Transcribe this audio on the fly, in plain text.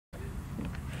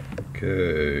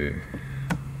Okay,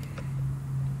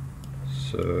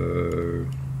 so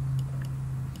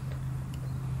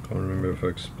can't remember if I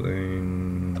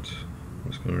explained.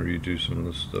 I'm just going to redo some of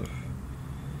this stuff.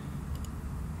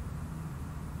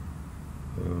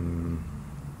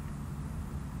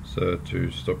 So I had to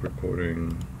stop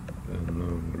recording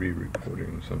and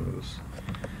re-recording some of this.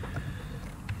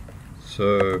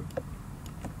 So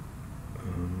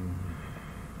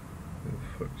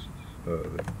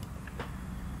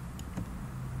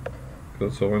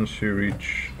so once you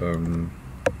reach the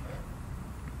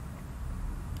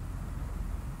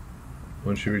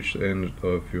end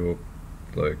of your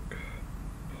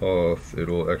path,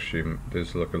 it'll actually,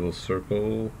 there's like a little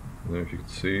circle. I don't know if you can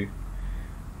see.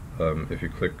 If you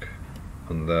click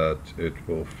on that, it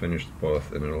will finish the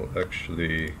path and it'll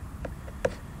actually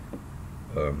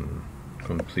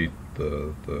complete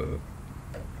the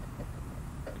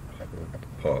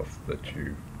path that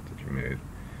you made.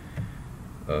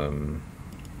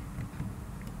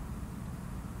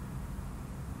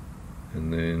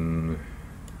 And then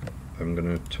I'm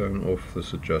gonna turn off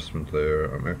this adjustment layer.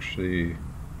 I'm actually,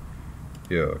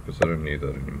 because I don't need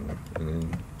that anymore. And then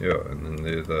and then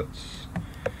there, that's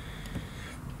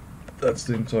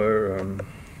the entire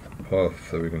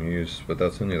path that we're going to use, but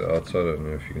that's only the outside. I don't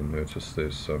know if you can notice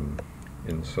there's some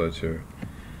inside here.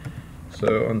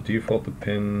 So on default, the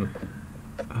pen,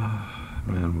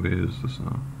 man, where is this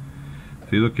now?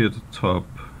 If you look at the top,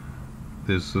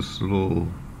 there's this little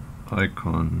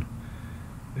icon,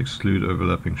 exclude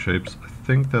overlapping shapes. I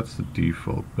think that's the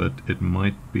default, but it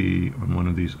might be on one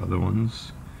of these other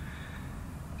ones,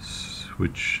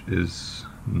 which is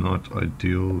not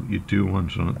ideal. You do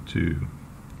want not to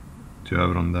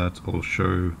have it on that. I'll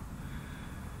show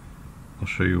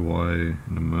you why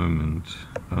in a moment.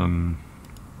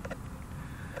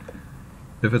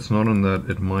 If it's not on that,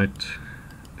 it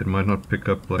might not pick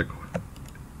up, like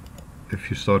if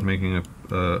you start making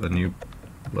a new,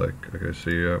 okay, so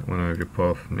you want to have your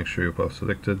path, make sure your path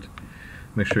selected,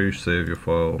 make sure you save your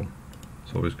file.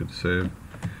 It's always good to save.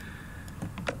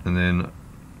 And then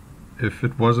if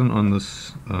it wasn't on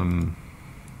this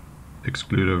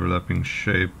exclude overlapping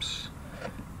shapes,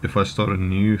 if I start a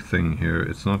new thing here,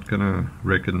 it's not gonna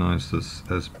recognize this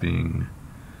as being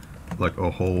like a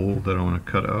hole that I want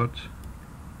to cut out,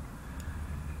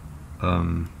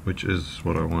 which is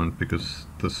what I want, because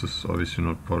this is obviously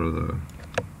not part of the,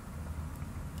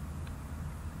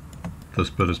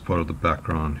 this bit is part of the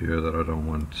background here that I don't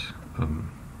want in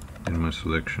my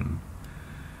selection.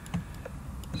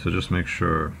 So just make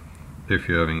sure, if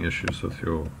you're having issues with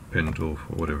your pen tool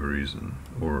for whatever reason,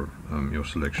 or your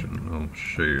selection, I'll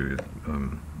show you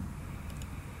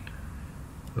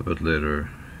a bit later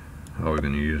how we're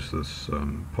going to use this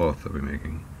path that we're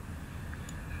making,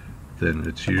 then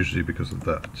it's usually because of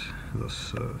that,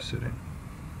 this setting.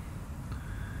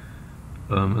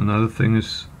 Another thing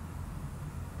is,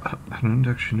 I don't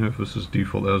actually know if this is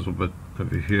default as well, but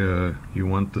over here you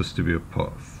want this to be a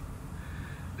path.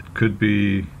 It could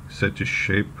be set to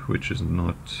shape, which is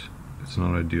not, it's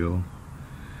not ideal,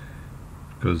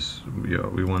 because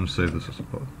we want to save this as a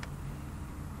path.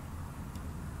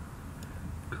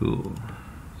 Cool.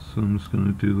 So I'm just going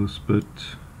to do this bit.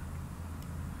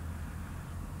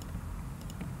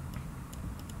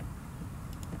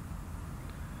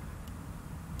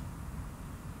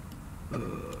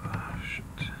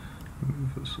 Shit.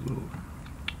 Move this a little.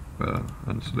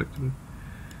 Unselected it.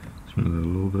 Let's move that a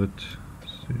little bit.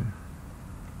 Let's see.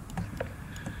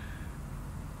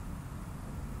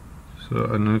 So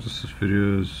I noticed this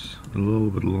video is a little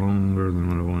bit longer than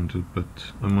what I wanted,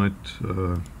 but I might,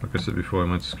 like I said before, I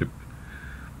might skip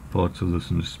parts of this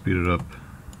and just speed it up.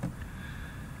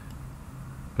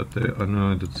 But I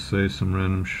know I did say some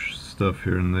random stuff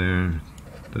here and there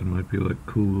that might be like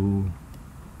cool little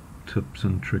tips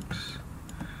and tricks,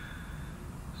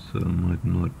 so I might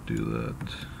not do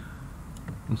that.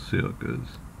 We'll see how it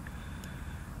goes.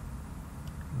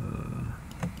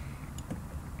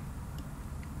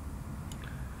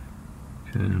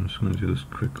 Okay, I'm just going to do this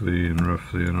quickly and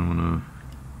roughly. I don't want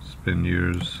to spend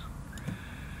years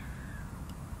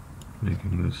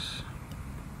making this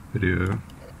video.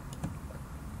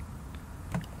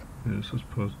 Yes, let's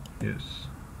pause. Yes.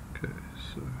 Okay,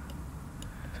 so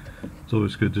it's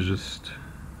always good to just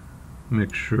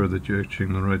make sure that you're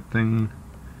etching the right thing.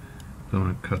 Don't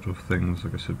want to cut off things,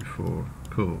 like I said before.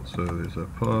 Cool, so there's our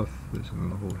path, there's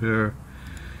another hole here.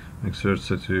 Make sure it's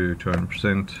set to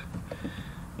 200%.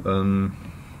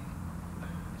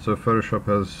 So Photoshop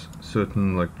has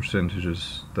certain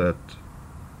percentages that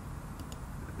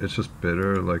it's just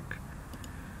better, like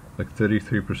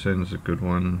 33% is a good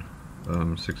one,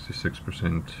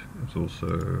 66% is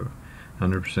also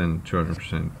 100%,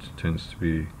 200% tends to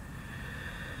be,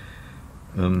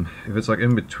 if it's like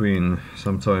in between,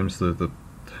 sometimes the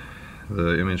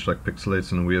image like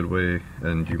pixelates in a weird way,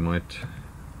 and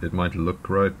it might look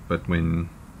right, but when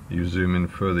you zoom in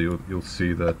further, you'll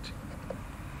see that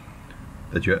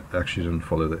you actually didn't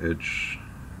follow the edge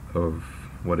of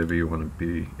whatever you want to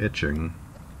be etching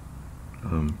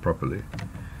properly.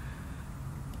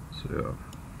 So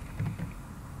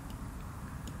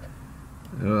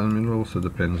yeah, I mean, it also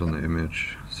depends on the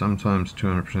image. Sometimes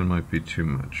 200% might be too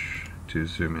much to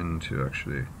zoom into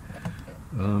actually.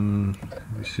 You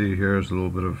see here's a little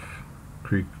bit of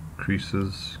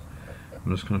creases.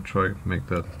 I'm just going to try to make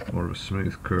that more of a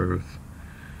smooth curve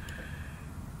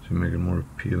to make it more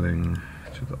appealing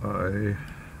to the eye.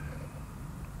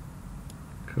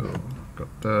 Cool,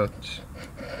 got that.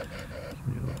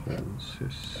 Any other holes?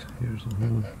 Yes, here's a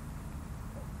hole.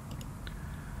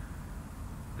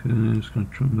 Okay, just going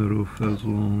to trim that off as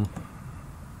well.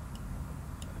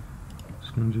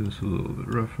 Just going to do this a little bit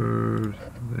rougher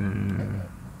there.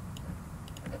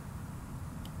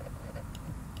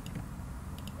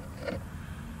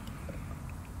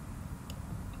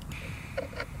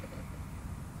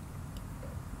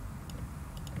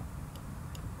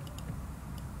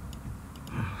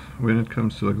 When it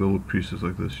comes to like little pieces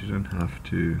like this, you don't have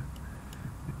to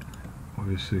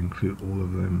obviously include all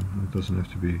of them. It doesn't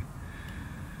have to be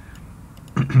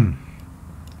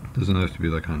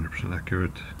like 100%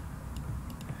 accurate.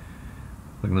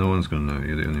 Like no one's gonna know.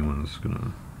 You're the only one that's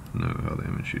gonna know how the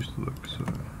image used to look. So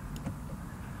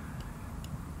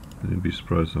you'd be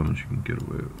surprised how much you can get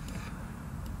away with,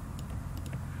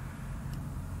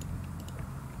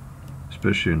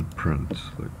 especially in print.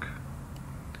 Like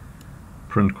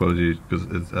print quality, because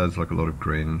it adds like a lot of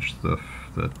grain and stuff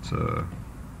that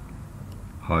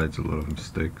hides a lot of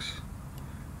mistakes.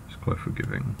 It's quite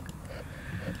forgiving.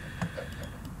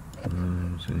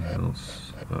 Is anything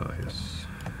else? Yes.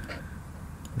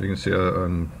 You can see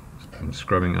I'm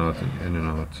scrubbing out and in and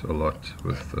out a lot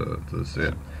with the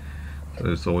Z. So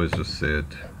it's always just Z,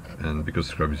 and because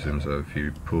scrubby zooms out, if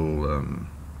you pull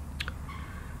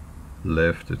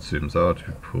left it zooms out, if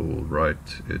you pull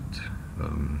right it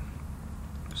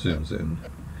zooms in.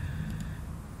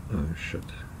 Oh shit,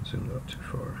 zoomed out too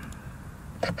far.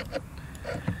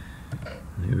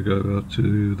 And here we go out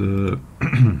to the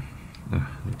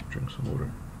need to drink some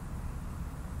water.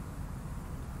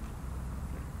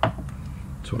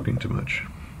 Talking too much.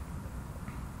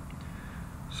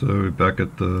 So back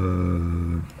at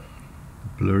the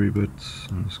blurry bits,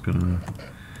 I'm just gonna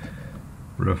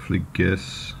roughly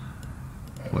guess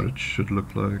what it should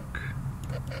look like.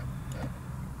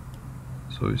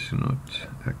 It's obviously not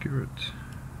accurate.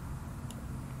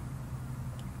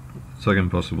 It's like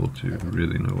impossible to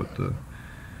really know what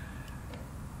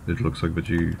it looks like, but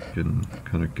you can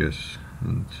kind of guess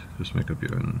and just make up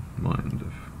your own mind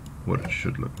of what it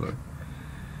should look like.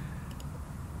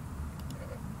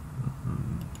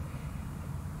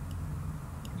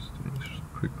 Just doing this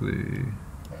quickly.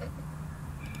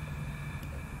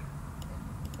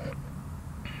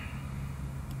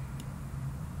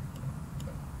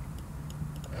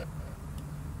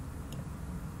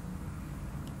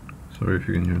 Sorry if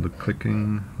you can hear the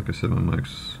clicking. Like I said, my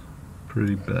mic's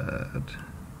pretty bad.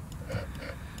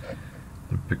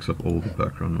 It picks up all the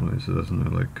background noise. It doesn't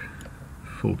have like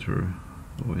filter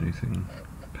or anything,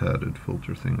 padded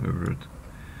filter thing over it.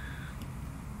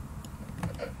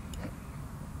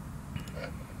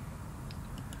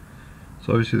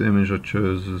 So obviously the image I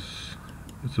chose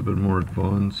it's a bit more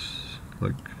advanced,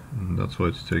 like, and that's why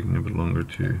it's taking a bit longer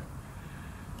to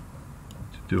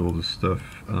do all this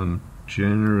stuff.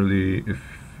 Generally, if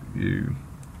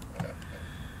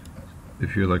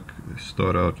you like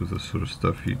start out with this sort of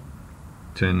stuff, you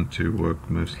tend to work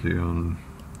mostly on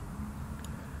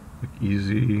like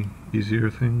easier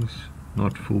things,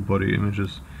 not full body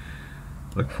images.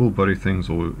 Like full body things,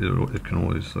 it can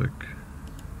always like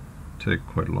take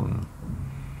quite long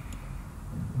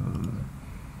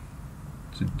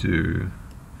to do.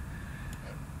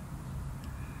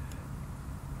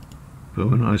 But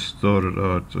when I started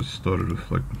out, I started with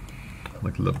like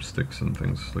lipsticks and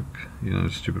things, like, you know,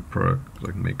 stupid product,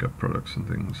 like makeup products and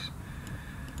things.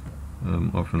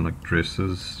 Often like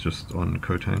dresses just on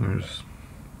coat hangers.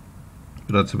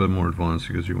 But that's a bit more advanced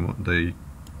because I don't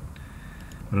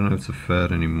know if it's a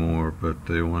fad anymore, but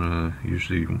they don't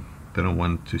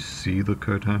want to see the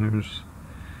coat hangers.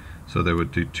 So they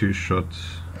would do two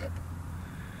shots.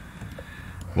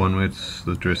 One where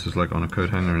the dress is like on a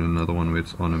coat hanger, and another one where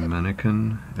it's on a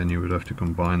mannequin, and you would have to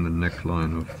combine the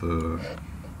neckline of the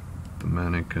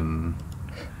mannequin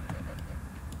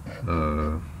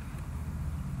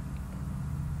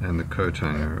and the coat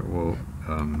hanger, well,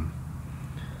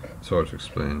 it's hard to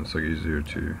explain. It's like easier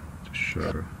to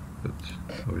show, but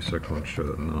obviously I can't show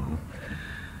that now.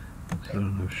 So I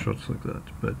don't have shots like that,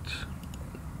 but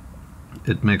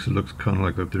it makes it look kind of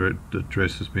like the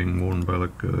dress is being worn by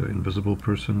like an invisible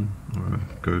person or a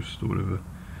ghost or whatever.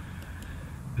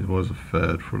 It was a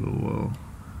fad for a little while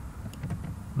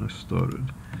when I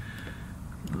started.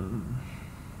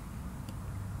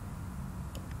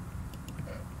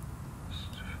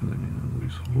 Just filling in all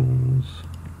these holes.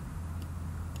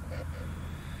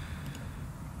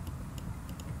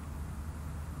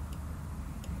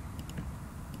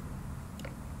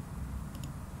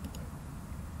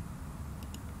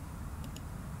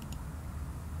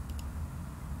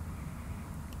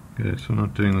 Okay, so I'm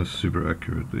not doing this super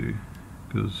accurately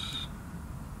because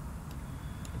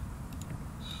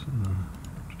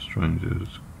just trying to do it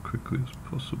as quickly as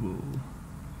possible.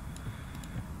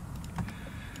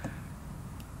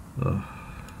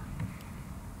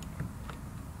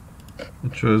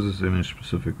 It chose this image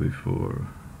specifically for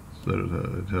so that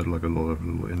it had like a lot of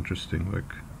little interesting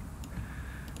like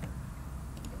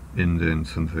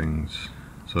indents and things,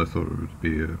 so I thought it would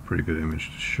be a pretty good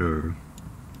image to show.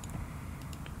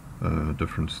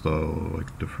 Different style,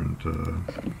 like different, I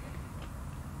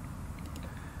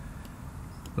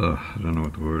don't know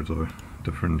what the words are,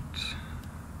 different,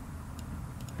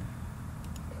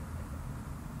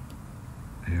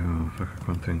 yeah, I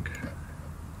can't think,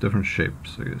 different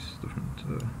shapes, I guess, different,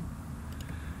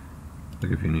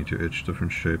 like if you need to etch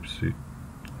different shapes, you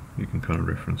can kind of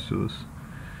reference to this.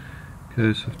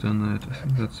 Okay, so I've done that. I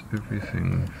think that's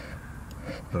everything.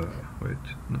 Wait,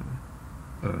 no.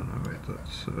 No, wait,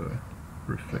 that's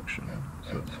reflection,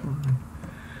 so that's fine.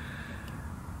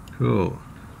 Cool.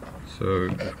 So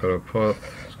we've got our path.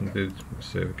 It's going to be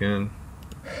save again.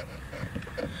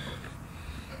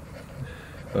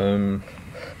 Then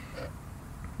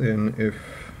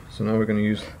so now we're going to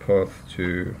use the path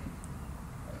to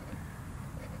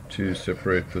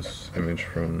separate this image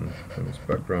from its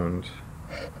background.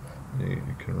 You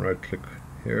can right click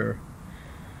here.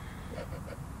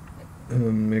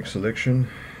 Make selection.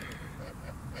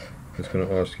 It's going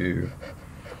to ask you,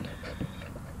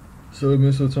 so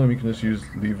most of the time you can just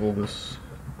leave all this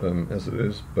as it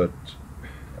is, but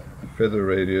feather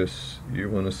radius you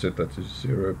want to set that to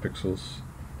 0 pixels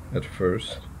at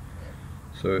first,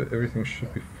 so everything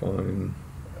should be fine.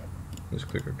 Just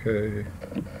click OK,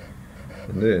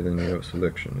 and then you have a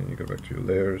selection and you go back to your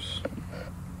layers.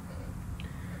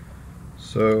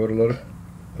 So what a lot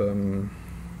of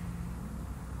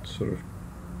sort of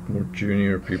more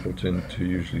junior people tend to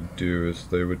usually do is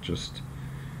they would just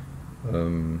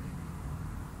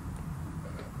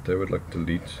they would like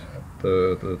delete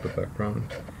the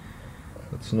background.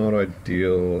 That's not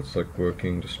ideal. It's like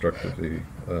working destructively.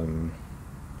 I'm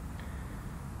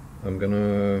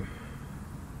gonna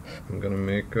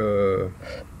make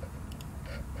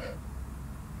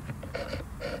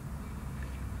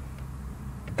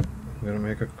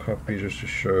a copy just to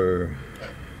show.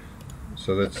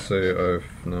 So let's say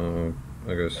I've now,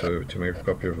 so to make a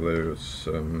copy of a layer, it's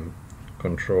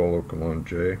Control or Command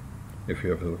J if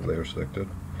you have the layer selected.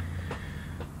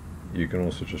 You can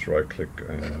also just right click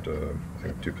and I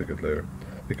think duplicate layer.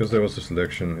 Because there was a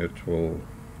selection, it will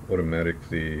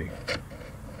automatically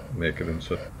make it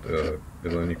insert,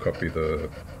 it'll only copy the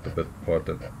bit part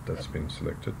that's been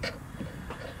selected.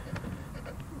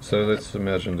 So let's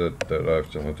imagine that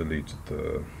I've now deleted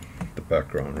the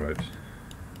background, right?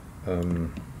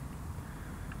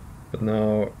 But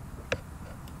now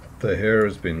the hair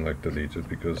has been like deleted,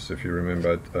 because if you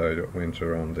remember I went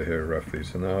around the hair roughly.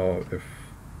 So now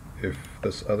if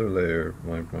this other layer,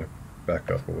 my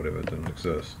backup or whatever, didn't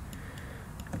exist,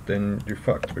 then you're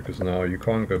fucked, because now you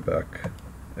can't go back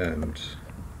and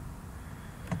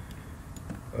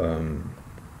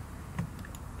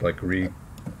like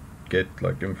get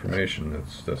like information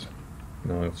that's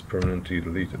now it's permanently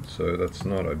deleted. So that's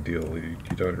not ideal. You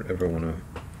don't ever want to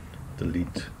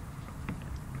delete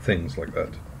things like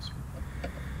that.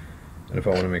 And if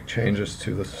I want to make changes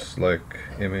to this like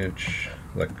image,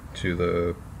 like to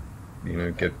the,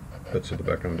 get bits of the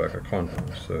background back, I can't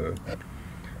now.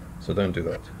 So don't do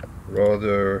that.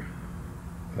 Rather,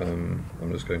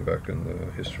 I'm just going back in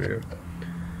the history here.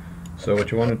 So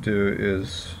what you want to do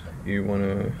is you want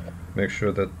to make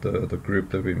sure that the group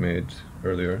that we made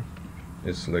earlier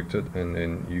is selected, and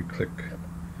then you click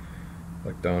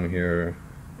like down here,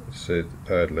 say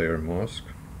add layer mask.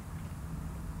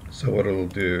 So what it'll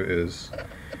do is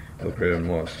it'll create a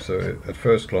mask. So at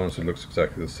first glance it looks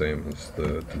exactly the same as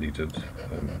the deleted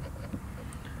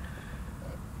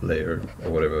layer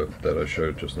or whatever that I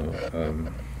showed just now.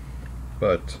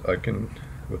 but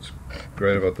what's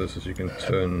great about this is you can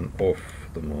turn off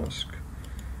the mask,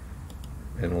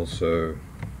 and also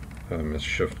it's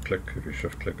shift click if you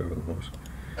shift click over the mask.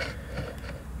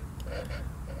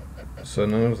 So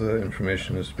none of the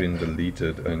information has been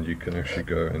deleted, and you can actually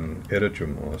go and edit your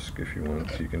mask if you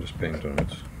want. You can just paint on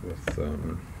it with,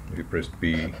 if you press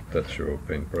B, that's your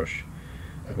paintbrush.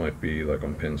 It might be like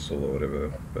on pencil or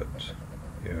whatever, but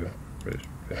yeah, press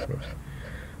paintbrush.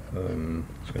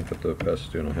 Just going to put the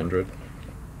opacity on 100.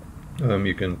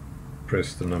 You can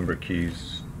press the number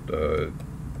keys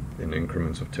in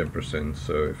increments of 10%,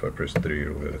 so if I press 3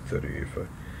 it'll go to 30, if I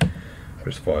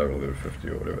press 5 it'll go to 50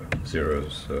 or whatever. 0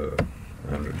 is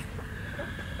 100.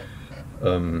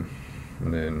 And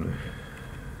then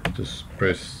just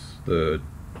press the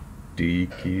D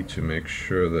key to make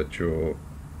sure that you're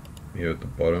here at the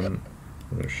bottom.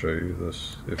 I'm going to show you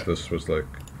this. If this was like,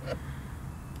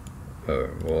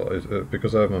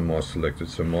 because I have my mask selected,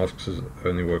 so masks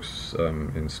only works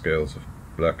in scales of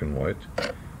black and white,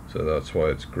 so that's why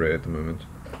it's grey at the moment.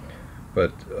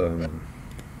 But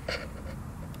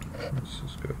let's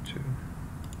just go to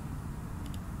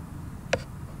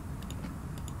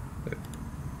there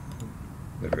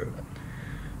we go.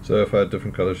 So if I had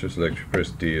different colors to select, if you press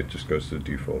D, it just goes to the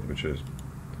default, which is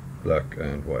black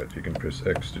and white. You can press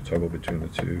X to toggle between the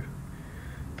two.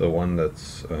 The one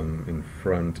that's in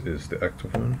front is the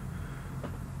active one.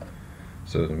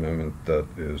 So at the moment that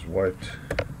is white.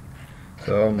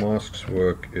 So how masks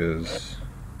work is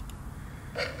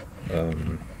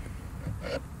I'm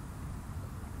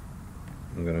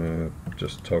gonna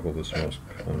just toggle this mask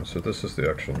on. So this is the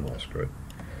actual mask, right?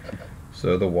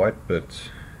 So the white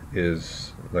bit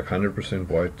is like 100%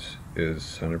 white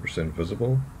is 100%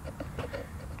 visible,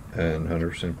 and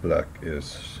 100% black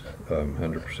is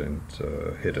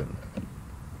 100% hidden.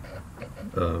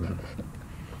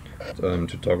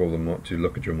 To toggle to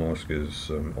look at your mask is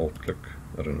alt click.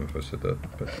 I don't know if I said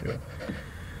that, but yeah.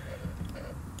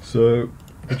 So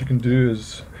what you can do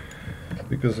is,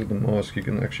 because of the mask, you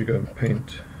can actually go and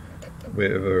paint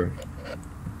wherever.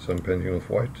 So I'm painting with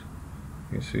white,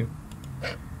 you see,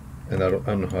 and that'll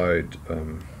unhide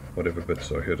whatever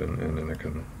bits are hidden, and then I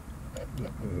can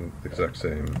the exact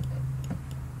same,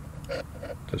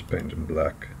 just paint in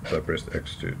black. So I pressed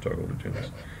X to toggle between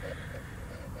this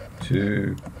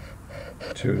to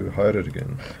hide it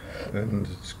again, and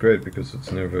it's great because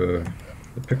it's never,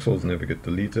 the pixels never get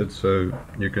deleted, so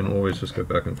you can always just go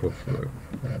back and forth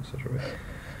in such a way.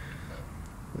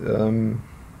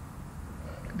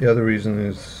 The other reason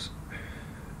is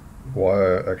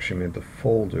why I actually made the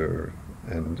folder,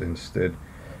 and instead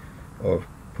of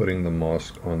putting the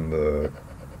mask on the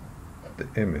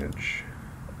image,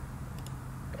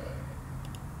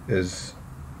 is,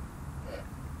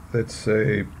 let's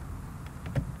say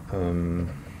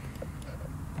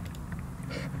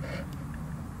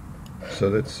so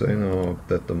let's say now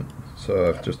that so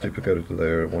I've just duplicated the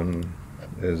layer. One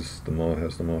is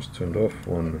has the mask turned off,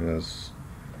 one has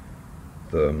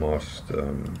the mask,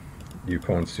 you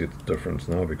can't see the difference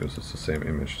now because it's the same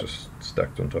image just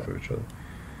stacked on top of each other.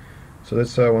 So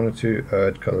let's say I wanted to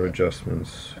add color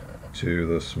adjustments to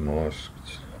this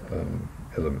masked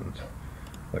element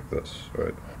like this,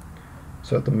 right?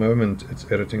 So at the moment it's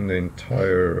editing the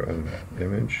entire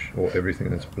image, or everything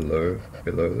that's below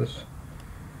this.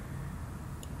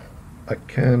 I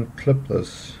can clip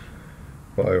this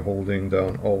by holding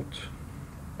down Alt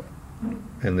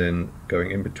and then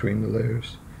going in between the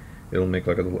layers. It'll make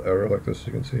like a little arrow like this,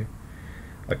 you can see.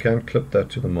 I can clip that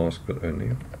to the mask, but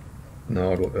only.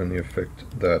 Now it will only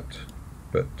affect that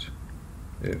bit,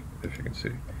 if you can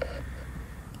see.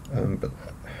 But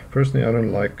personally, I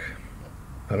don't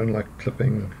like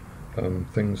clipping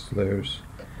things to layers.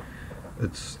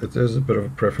 It is a bit of a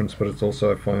preference, but it's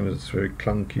also, I find it's very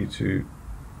clunky to.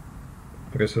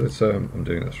 Okay, so let's say I'm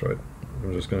doing this, right?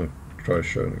 I'm just going to try to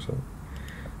show an example.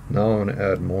 Now I'm going to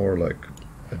add more like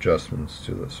adjustments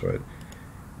to this, right?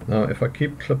 Now if I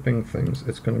keep clipping things,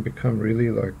 it's going to become really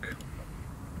like,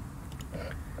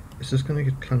 it's just going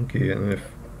to get clunky, and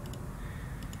if,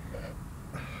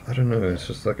 I don't know, it's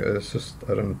just like, I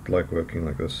don't like working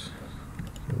like this.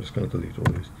 I'm just going to delete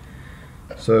all these.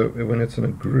 So when it's in a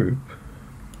group,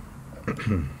 I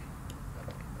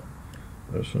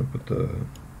just want to put the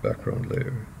background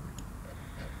layer.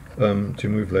 To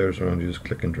move layers around, you just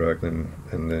click and drag them,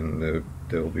 and then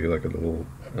there will be like a little,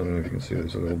 I don't know if you can see,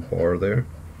 there's a little bar there,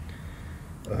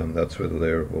 and that's where the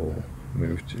layer will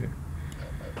move to.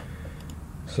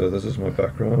 So this is my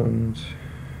background.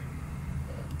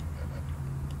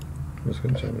 I'm just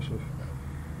going to turn this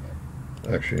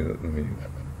off. Actually, let me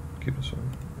keep this on.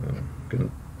 I'm going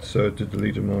to So to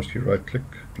delete a mask, you right click,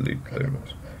 delete layer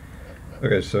mask.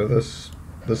 Okay, so this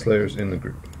layer is in the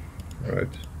group, right?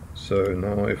 So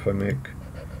now if I make,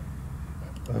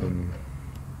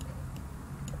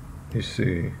 you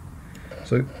see,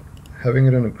 so having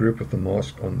it in a group with the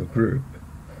mask on the group,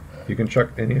 you can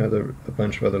chuck a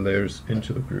bunch of other layers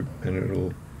into the group, and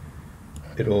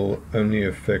it'll only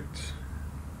affect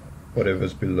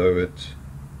whatever's below it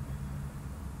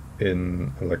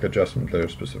in like adjustment layer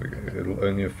specifically. It'll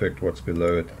only affect what's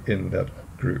below it in that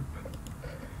group.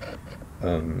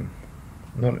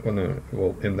 Not on a,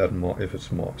 well, in that if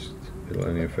it's masked, it'll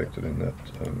only affect it in that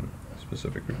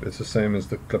specific group. It's the same as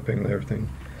the clipping layer thing,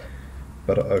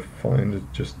 but I find it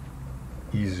just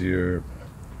easier,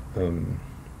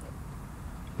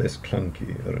 less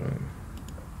clunky. I don't know.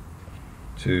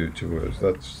 To words.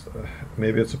 That's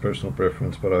maybe it's a personal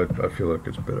preference, but I feel like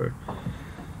it's better.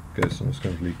 Okay, so I'm just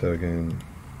going to delete that again. I'm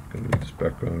going to delete this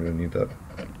background. I don't need that.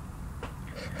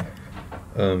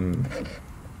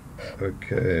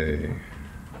 Okay.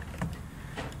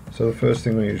 So the first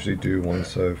thing I usually do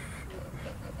once I've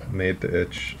made the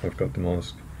etch, I've got the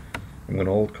mask, I'm going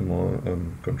to hold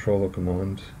Control or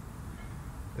Command.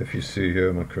 If you see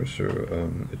here my cursor,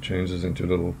 it changes into a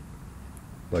little,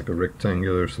 like a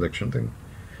rectangular selection thing.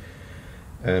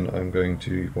 And I'm going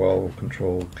to, while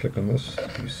Control click on this,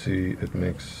 you see it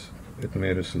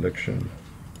made a selection.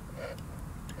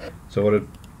 So what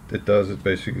it does, it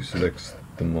basically selects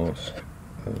the mask.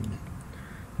 I'm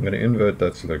going to invert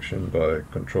that selection by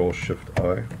Control Shift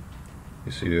I.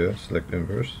 You see here, select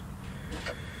inverse.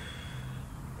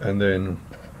 And then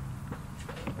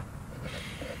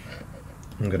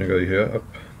I'm going to go here up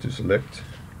to select,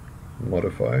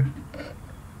 modify,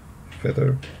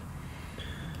 feather.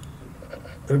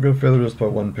 I'm going to feather this by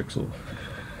 1 pixel.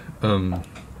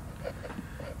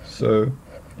 So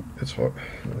it's hard.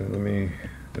 Let me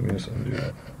just undo,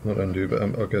 not undo, but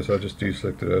okay. So I just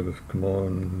deselected out with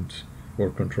Command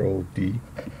or Control D.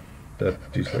 That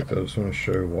deselected. I just want to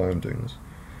show why I'm doing this.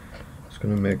 It's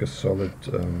going to make a solid.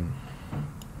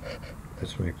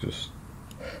 Let's make just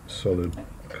solid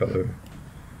color.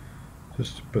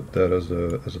 Just to put that as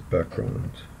a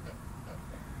background.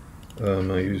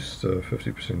 I used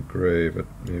 50% gray, but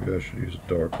maybe I should use a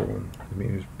darker one. Let me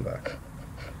use black.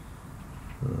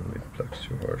 Maybe black's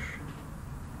too harsh.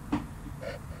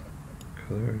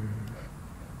 Color.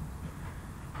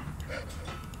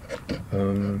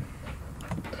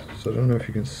 So I don't know if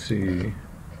you can see,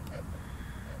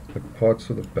 the parts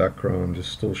of the background is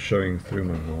still showing through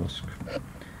my mask,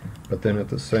 but then at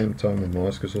the same time the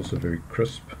mask is also very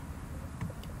crisp.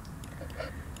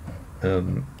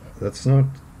 That's not,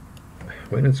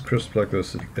 when it's crisp like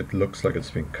this, it looks like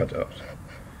it's been cut out,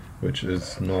 which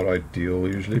is not ideal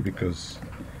usually, because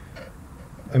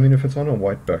I mean, if it's on a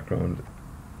white background,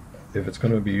 if it's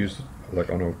going to be used like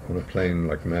on a plain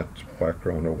like matte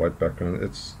background or white background,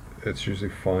 it's usually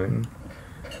fine.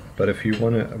 But if you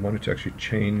wanted to actually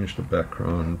change the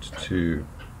background to,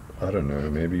 I don't know,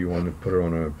 maybe you want to put her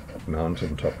on a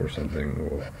mountain top or something,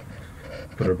 or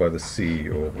put her by the sea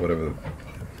or whatever,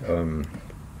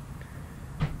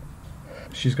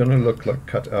 she's gonna look like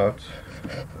cut out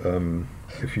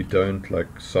if you don't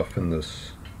like soften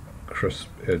this crisp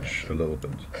edge a little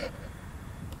bit.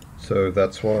 So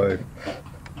that's why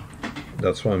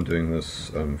I'm doing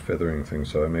this feathering thing.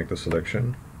 So I make the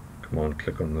selection, Command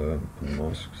click on the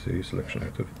mask, see, selection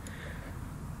active,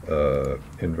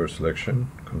 inverse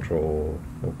selection, Control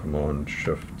or Command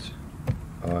Shift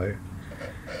I,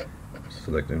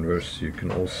 select inverse. You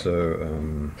can also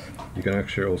you can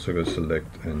actually also go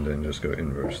select and then just go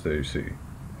inverse. There you see,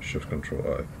 Shift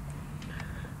Control I.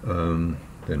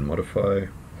 Then modify,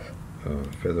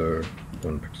 feather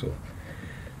 1 pixel.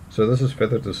 So this is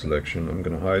feather to selection. I'm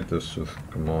going to hide this with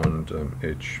Command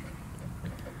H.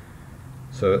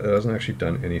 So it hasn't actually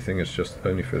done anything, it's just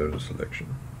only feather to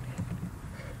selection.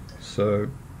 So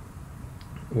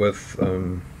with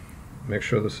make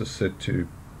sure this is set to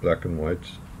black and white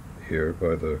here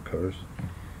by the colors.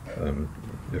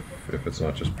 If it's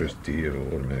not, just press D, it will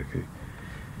automatically.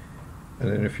 And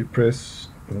then if you press,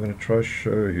 I'm going to try to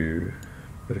show you,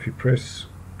 but if you press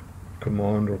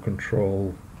Command or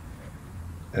Control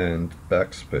and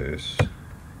backspace,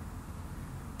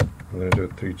 I'm going to do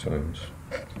it 3 times.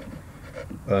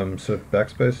 So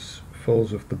backspace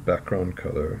fills with the background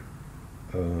color.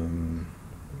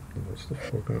 What's the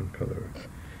foreground color?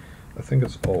 I think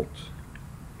it's Alt.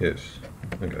 Yes.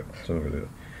 Okay, so I'm going to do it.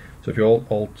 So if you hold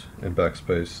Alt and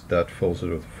backspace, that fills it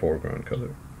with the foreground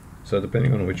color. So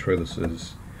depending on which way this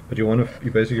is, but you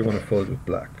basically want to fill it with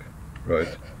black,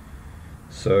 right?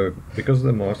 So because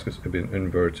the mask has been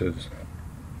inverted,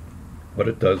 what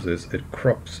it does is it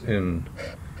crops in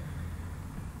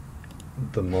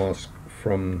the mask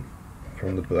from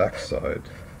the black side.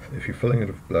 If you're filling it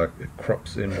with black, it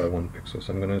crops in by 1 pixel.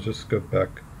 So I'm going to just go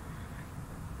back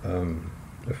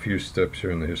a few steps here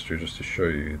in the history just to show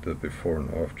you the before and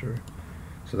after.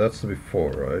 So that's the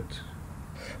before, right?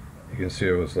 You can see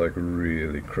it was like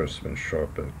really crisp and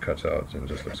sharp and cut out and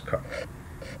just looks cut.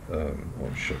 Oh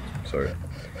shit, sorry.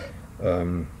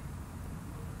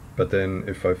 But then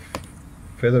if I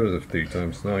feather it 3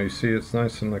 times, now you see it's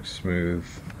nice and like smooth.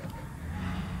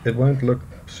 It won't look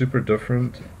super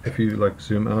different if you like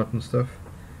zoom out and stuff,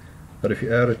 but if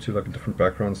you add it to like a different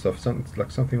background stuff,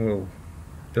 something will,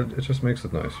 it just makes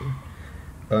it nicer.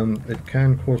 It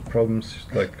can cause problems,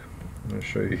 like I'm going to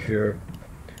show you here.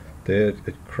 There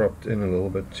it cropped in a little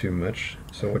bit too much.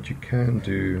 So what you can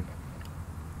do,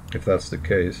 if that's the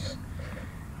case,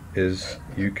 is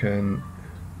you can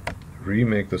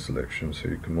remake the selection. So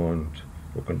you command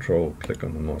or control click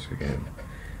on the mask again.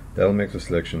 That'll make the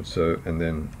selection, so, and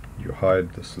then you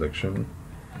hide the selection,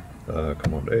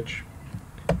 command H.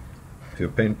 If your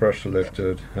paintbrush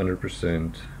selected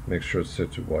 100%, make sure it's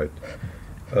set to white.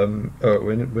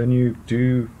 When you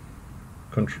do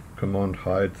command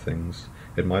hide things,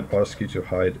 it might ask you to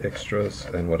hide extras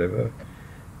and whatever.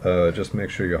 Just make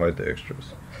sure you hide the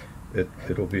extras.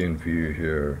 It'll be in view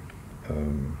here.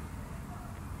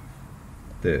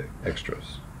 There,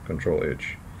 extras. Control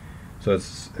H. So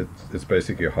it's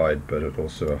basically a hide, but it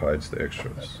also hides the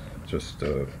extras. Just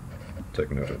take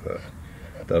note of that.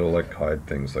 That'll like hide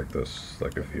things like this,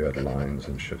 like if you had lines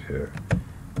and shit here.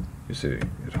 You see,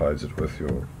 it hides it with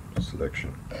your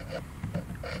selection.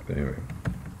 But anyway.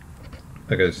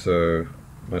 Okay, so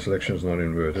my selection is not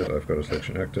inverted. I've got a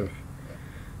selection active.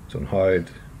 It's on hide,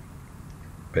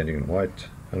 painting in white,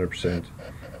 100%,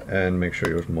 and make sure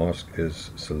your mask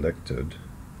is selected.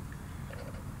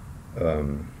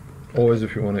 Always,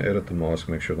 if you want to edit the mask,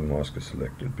 make sure the mask is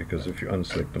selected, because if you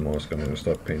unselect the mask, I'm going to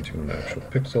start painting on the actual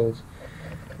pixels,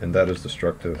 and that is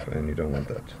destructive, and you don't want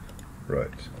that.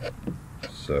 Right.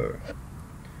 So,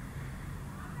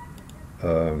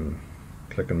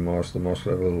 click on mask. The mask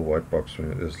will have a little white box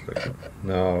when it is selected.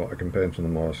 Now I can paint on the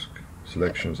mask,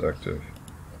 selection is active,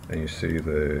 and you see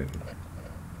the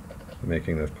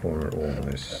making that corner all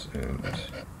nice and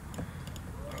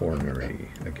cornery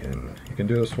again. You can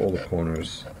do this for all the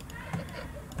corners.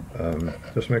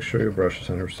 Just make sure your brush is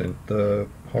 100%. The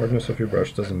hardness of your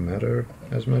brush doesn't matter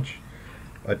as much.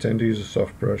 I tend to use a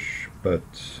soft brush, but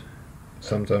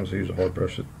sometimes I use a hard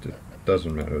brush. It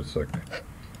doesn't matter. It's like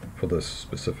for this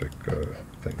specific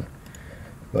thing.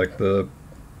 Like that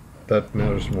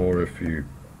matters more if you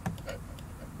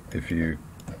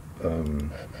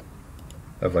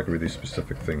have like really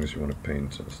specific things you want to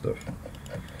paint and stuff.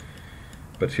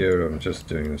 But here I'm just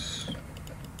doing this.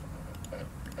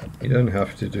 You don't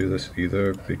have to do this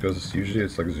either, because usually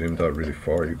it's like zoomed out really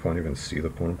far, you can't even see the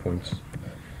corner points.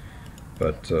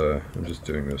 But I'm just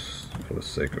doing this for the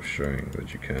sake of showing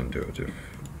that you can do it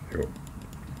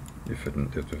if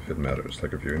it matters,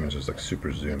 like if your image is like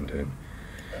super zoomed in.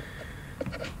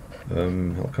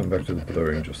 I'll come back to the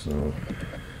blurring just now.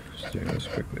 Just doing this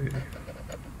quickly.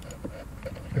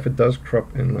 If it does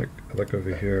crop in like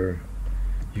over here,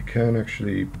 you can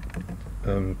actually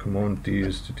command D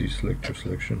is to deselect your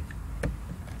selection.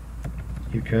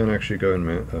 You can actually go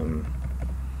and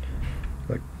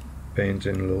like paint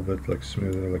in a little bit, like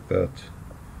smoother like that,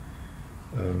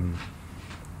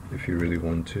 if you really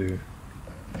want to.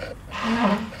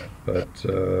 But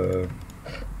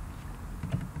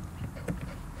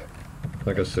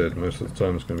like I said, most of the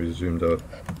time it's going to be zoomed out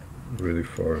really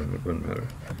far and it won't matter.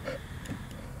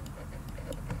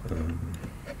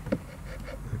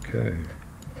 Okay.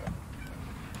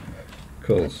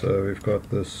 Cool, so we've got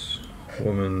this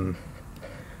woman.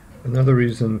 Another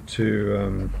reason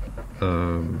to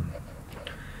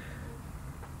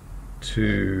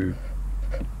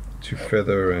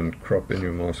feather and crop in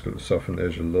your mask at the softened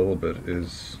edge a little bit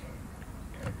is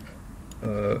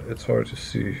it's hard to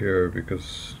see here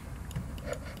because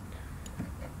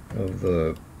of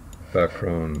the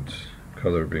background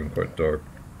color being quite dark,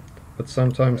 but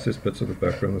sometimes there's bits of the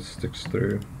background that sticks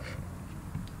through.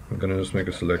 I'm going to just make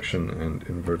a selection and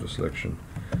invert the selection,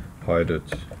 hide it,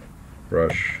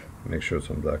 brush, make sure it's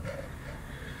on black.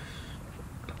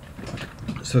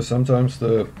 So sometimes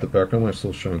the background might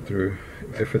still shine through.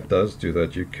 If it does do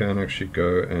that, you can actually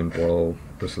go and, while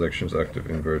the selection is active,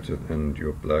 invert it, and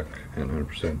your black and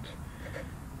 100%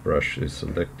 brush is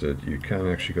selected, you can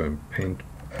actually go and paint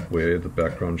where the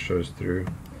background shows through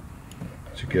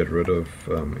to get rid of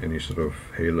any sort of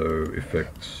halo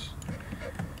effects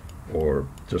or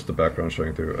just the background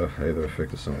showing through. Hey, the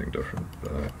effect is something different.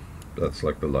 That's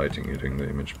like the lighting hitting the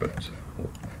image, but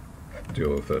we'll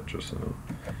deal with that just now.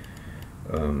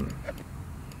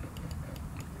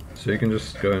 So you can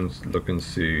just go and look and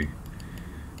see,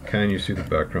 can you see the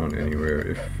background anywhere?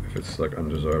 If it's like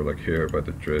undesirable, like here by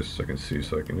the dress, I can see,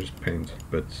 so I can just paint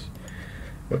bits.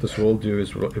 What this will do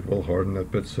is it will harden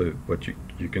that bit, so what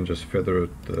you can just feather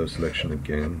the selection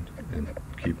again and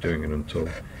keep doing it until.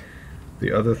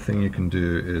 The other thing you can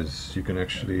do is you can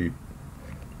actually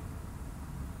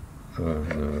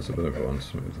no, that's a bit of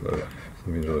unsmooth. Let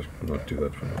me just not do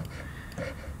that for now.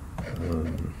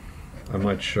 I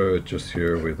might show it just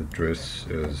here where the dress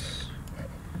is,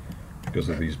 because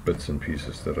of these bits and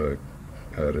pieces that I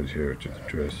added here to the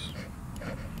dress.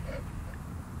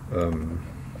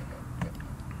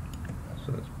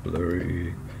 So it's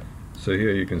blurry. So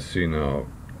here you can see now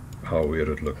how weird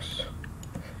it looks,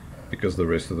 because the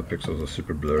rest of the pixels are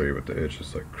super blurry, but the edge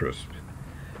is like crisp.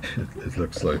 It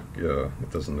looks like, yeah, it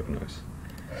doesn't look nice.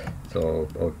 So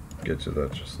I'll get to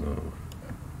that just now.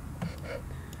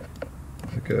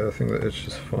 Okay, I think the edge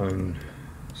is fine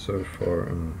so far.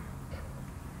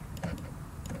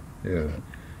 Yeah.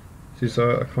 See,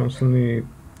 so I constantly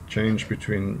change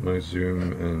between my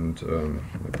zoom and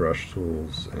my brush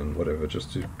tools and whatever,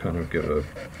 just to kind of get a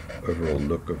overall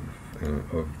look of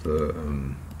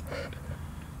the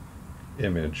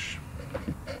image,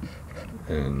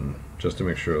 and just to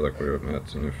make sure like where I'm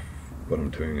at and if what I'm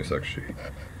doing is actually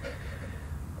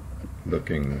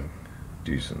looking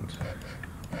decent.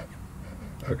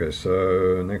 Okay,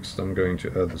 so next I'm going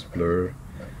to add this blur.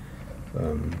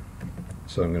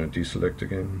 So I'm going to deselect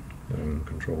again,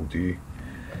 Control D.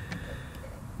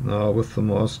 Now with the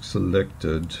mask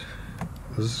selected,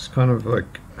 this is kind of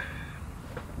like,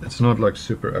 it's not like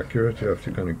super accurate. You have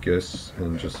to kind of guess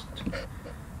and just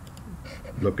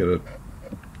look at it,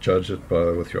 judge it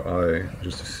with your eye,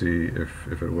 just to see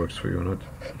if it works for you or not.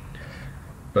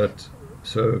 But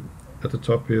so at the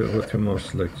top here, with your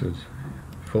mask selected,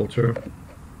 filter,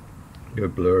 go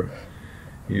blur,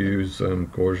 use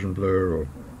Gaussian blur, or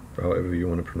however you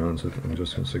want to pronounce it. I'm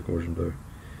just going to say Gaussian blur.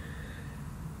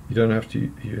 You don't have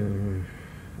to,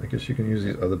 I guess you can use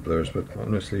these other blurs, but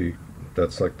honestly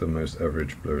that's like the most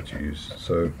average blur to use.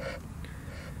 So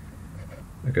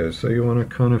okay, so you want to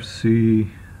kind of see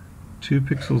 2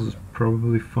 pixels is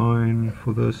probably fine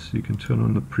for this. You can turn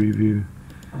on the preview.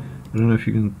 I don't know if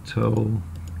you can tell.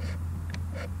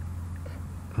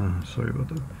 Sorry about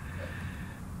that.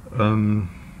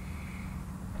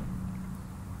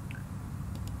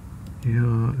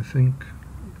 Yeah, I think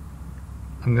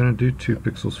I'm gonna do 2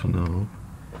 pixels for now.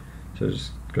 So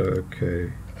just go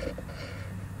OK.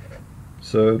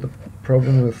 So the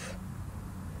problem with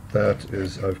that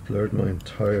is I've blurred my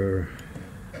entire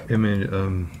image,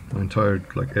 my entire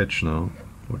like etch now,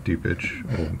 or deep etch,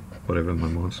 or whatever, my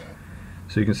mask.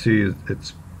 So you can see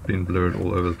it's been blurred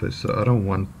all over the place. So I don't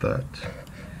want that.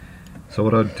 So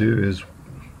what I'd do is,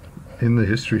 in the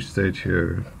history state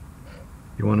here,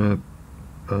 you want to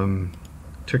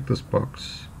tick this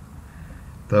box.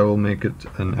 That will make it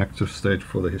an active state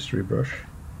for the history brush,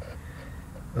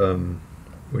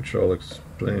 which I'll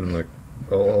explain. Like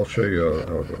I'll show you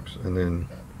how it works. And then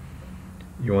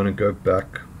you want to go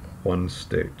back 1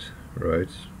 state, right?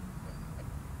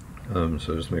 So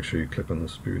just make sure you click on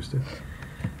this previous state.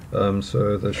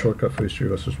 So the shortcut for history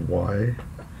brush is Y.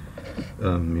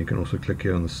 You can also click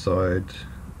here on the side.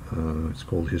 It's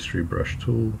called history brush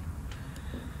tool.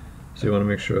 So you want to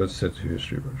make sure it's set to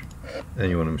history brush, and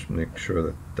you want to make sure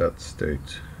that that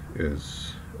state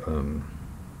is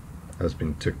has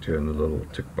been ticked here in the little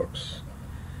tick box.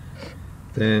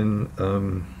 Then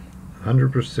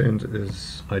 100%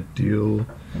 is ideal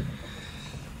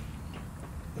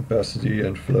opacity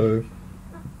and flow,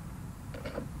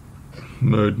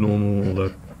 mode normal, all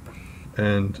that,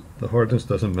 and the hardness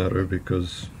doesn't matter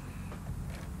because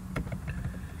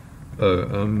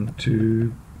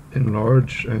to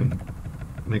enlarge and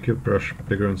make your brush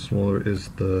bigger and smaller is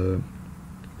the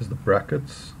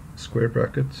brackets, square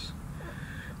brackets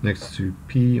next to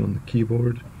P on the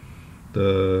keyboard.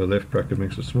 The left bracket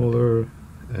makes it smaller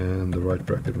and the right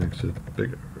bracket makes it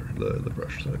bigger, the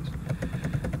brush size.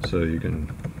 So you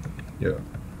can, yeah.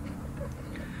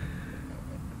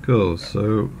 Cool,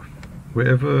 so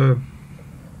wherever,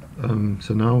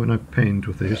 so now when I paint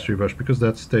with the history brush, because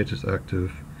that state is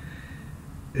active,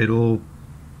 it'll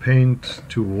paint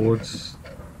towards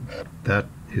that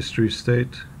history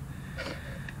state.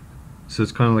 So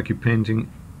it's kind of like you're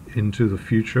painting into the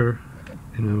future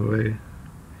in a way.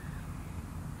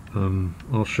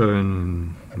 I'll show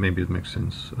and maybe it makes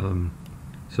sense.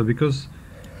 So because,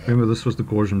 remember this was the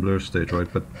Gaussian blur state,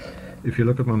 right? But if you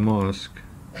look at my mask,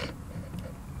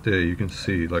 there you can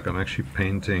see like I'm actually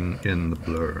painting in the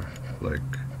blur, like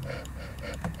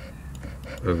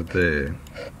over there,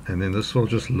 and then this will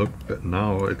just look, but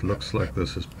now it looks like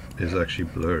this is actually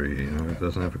blurry, you know, it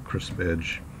doesn't have a crisp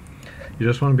edge. You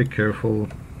just want to be careful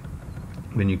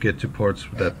when you get to parts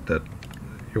that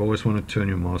you always want to turn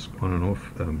your mask on and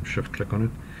off, shift click on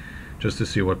it, just to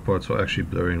see what parts are actually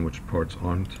blurry and which parts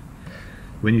aren't.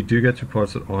 When you do get to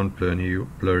parts that aren't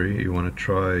blurry, you want to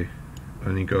try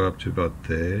only go up to about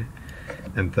there,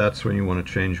 and that's when you want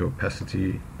to change your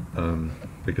opacity,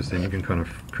 because then you can kind of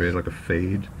create like a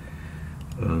fade,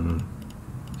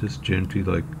 just gently,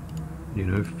 like, you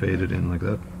know, fade it in like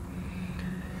that.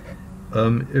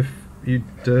 If you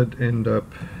did end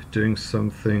up doing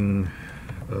something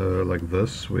like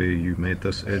this, where you made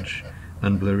this edge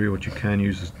unblurry, what you can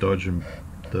use is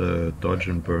the dodge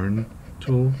and burn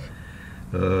tool.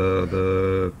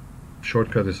 The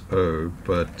shortcut is O,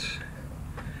 but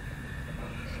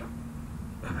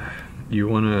you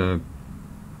want to,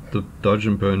 the dodge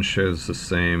and burn shares the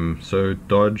same. So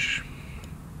dodge,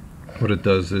 what it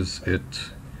does is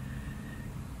it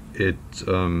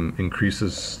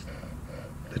increases,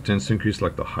 it tends to increase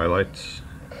like the highlights.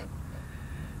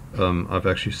 I've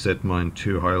actually set mine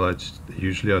to highlights.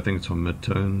 Usually I think it's on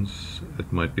midtones,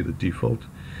 it might be the default,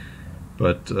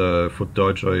 but for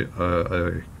dodge I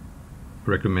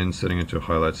recommend setting it to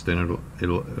highlights. Then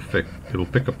it'll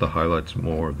pick up the highlights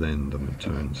more than the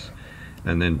midtones.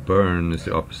 And then burn is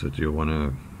the opposite. You want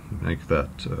to make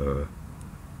that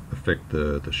affect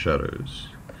the shadows.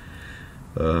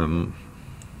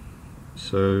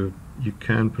 So you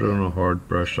can put it on a hard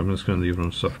brush. I'm just going to leave it on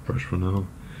a soft brush for now.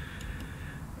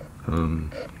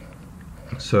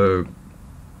 So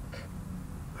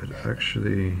it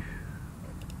actually,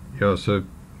 yeah, so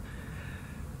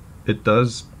it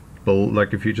does build,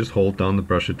 like if you just hold down the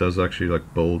brush, it does actually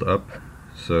like build up.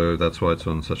 So that's why it's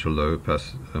on such a low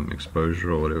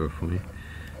exposure or whatever for me.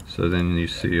 So then you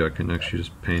see I can actually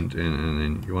just paint in, and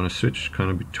then you want to switch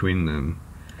kind of between them.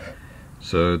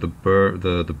 So the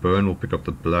burn will pick up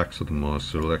the blacks of the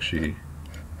mask, so it'll actually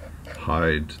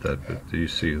hide that bit. Do you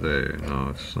see there? Now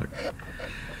it's like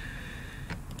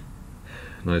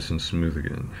nice and smooth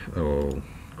again, or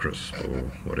crisp or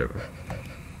whatever.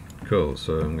 Cool,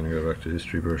 so I'm going to go back to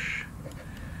history brush,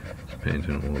 just paint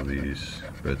in all of these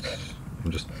bits. I'm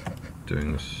just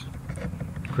doing this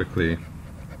quickly,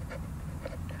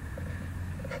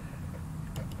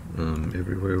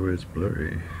 everywhere where it's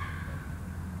blurry.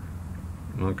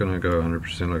 I'm not going to go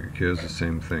 100% like here's the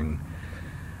same thing.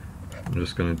 I'm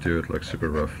just going to do it like super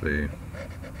roughly.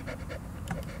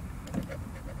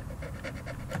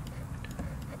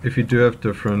 If you do have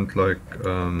different like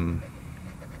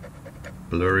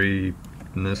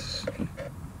blurriness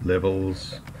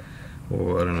levels,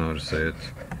 or I don't know how to say it,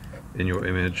 in your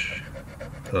image,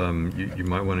 you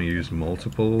might want to use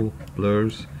multiple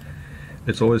blurs.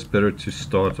 It's always better to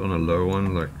start on a low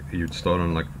one, like you'd start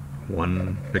on like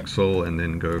 1 pixel and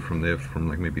then go from there, from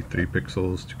like maybe 3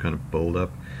 pixels to kind of build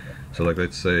up. So like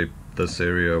let's say this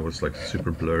area was like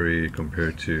super blurry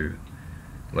compared to,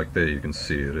 like there you can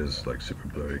see it is like super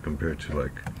blurry compared to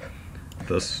like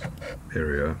this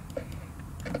area.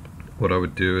 What I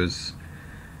would do is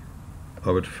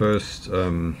I would first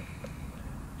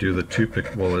do the 2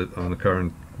 pixels, well on the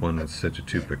current one it's set to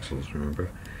 2 pixels, remember.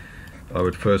 I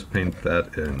would first paint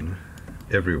that in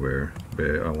everywhere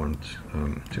where I want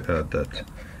to add that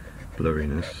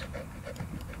blurriness.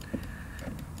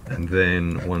 And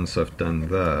then once I've done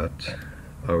that,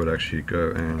 I would actually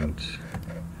go and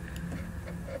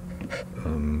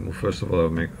well, first of all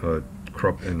I'll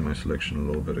crop in my selection a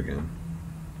little bit again.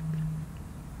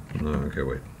 No, okay,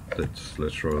 wait.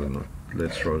 Let's rather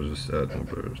just add more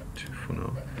blur for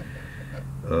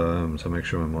now. So make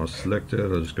sure my mask is selected.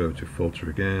 I'll just go to filter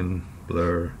again,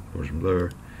 blur, Gaussian blur,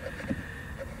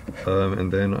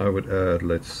 and then I would add,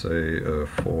 let's say, a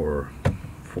 4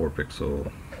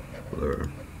 pixel blur.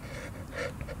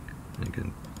 You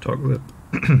can toggle it,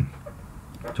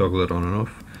 toggle it on and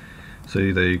off. So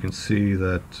there you can see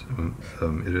that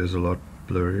it is a lot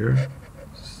blurrier.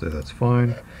 So that's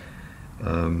fine.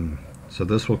 So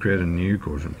this will create a new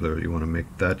Gaussian blur. You want to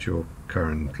make that your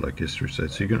current like history state.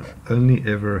 So you can only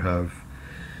ever have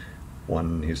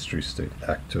one history state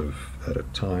active at a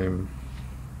time.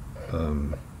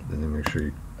 And then make sure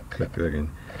you click it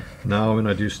again. Now when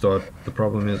I do start, the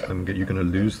problem is you're going to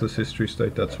lose this history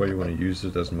state. That's why you want to use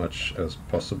it as much as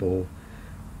possible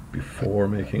before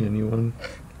making a new one.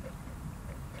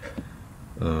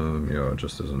 Yeah,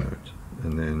 just as a note.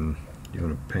 And then you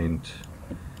want to paint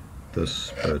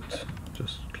this bit.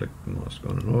 Just click the mask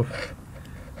on and off.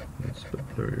 It's a bit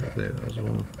blurrier there as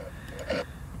well.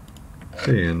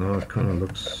 See, and now it kind of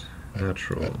looks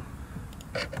natural,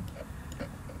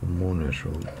 or more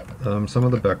natural. Some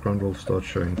of the background will start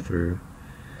showing through,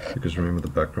 because remember the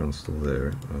background's still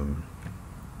there.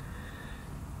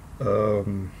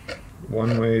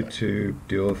 One way to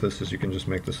deal with this is you can just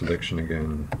make the selection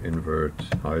again, invert,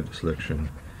 hide the selection.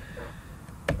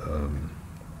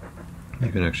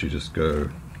 You can actually just go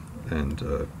and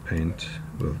paint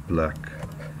with black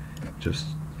just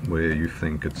where you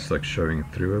think it's like showing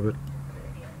through a bit.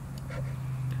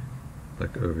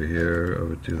 Like over here, I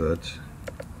would do that.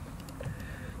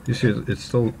 You see, it's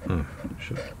still. Oh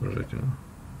shit! What did I do now?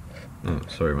 Oh,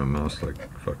 sorry, my mouse like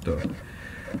fucked up.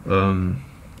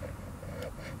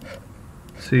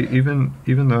 See, even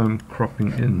though I'm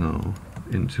cropping in now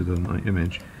into my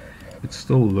image, it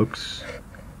still looks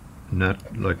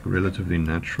like relatively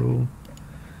natural.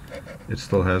 It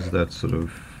still has that sort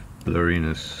of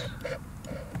blurriness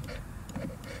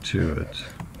to it.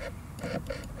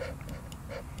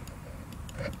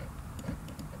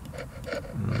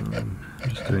 I'm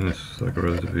just doing this like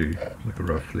relatively, like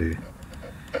roughly.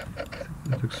 I think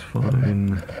that looks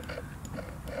fine.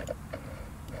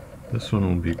 This one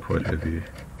will be quite heavy,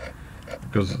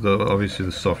 because obviously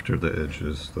the softer the edge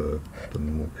is, the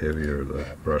more heavier the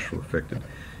brush will affect it.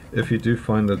 If you do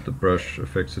find that the brush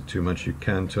affects it too much, you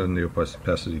can turn the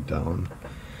opacity down,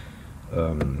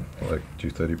 like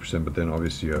do 30%, but then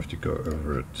obviously you have to go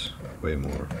over it way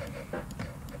more.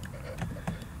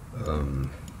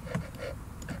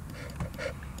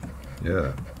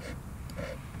 Yeah.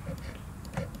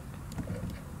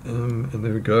 And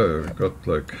there we go. We've got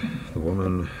like the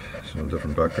woman, some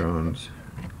different backgrounds.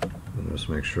 And just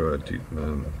make sure I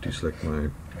deselect my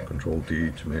Control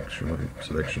D to make sure my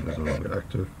selection is no longer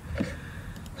active.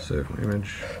 Save my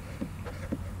image.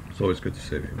 It's always good to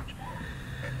save your image.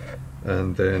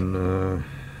 And then,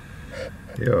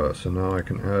 yeah, so now I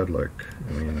can add like,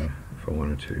 I mean, if I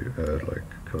wanted to add like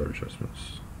color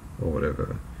adjustments or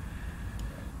whatever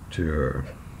to her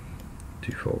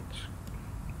default.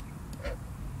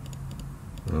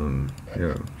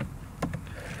 Yeah.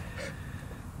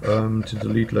 To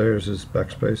delete layers is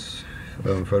backspace.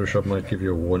 Photoshop might give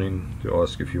you a warning to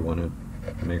ask if you want to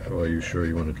are you sure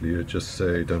you want to delete it? Just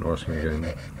say don't ask me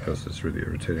again, because it's really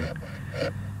irritating.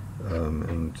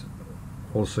 And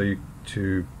also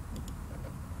to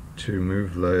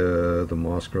move the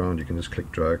mask around, you can just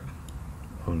click drag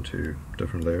onto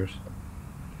different layers.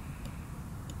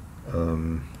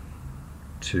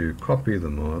 To copy the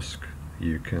mask,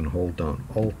 you can hold down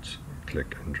Alt,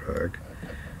 click and drag.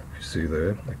 If you see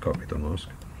there, I copied the mask.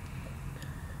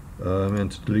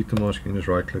 And to delete the mask, you can just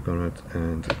right click on it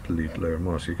and delete layer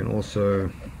mask. You can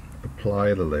also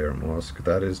apply the layer mask.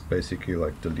 That is basically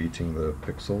like deleting the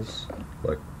pixels,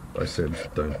 like I said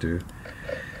don't do.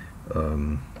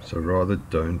 So rather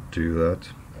don't do that.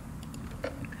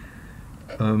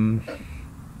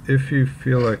 If you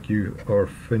feel like you are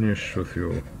finished with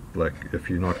your, like if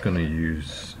you're not going to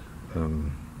use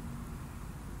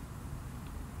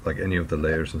like any of the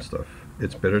layers and stuff,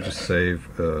 it's better to save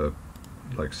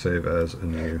like save as a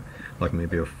new, like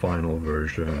maybe a final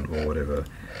version or whatever.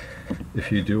 If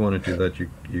you do want to do that,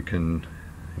 you can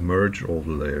merge all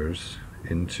the layers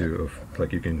into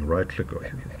like you can right click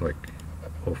like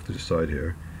off to the side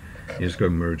here, you just go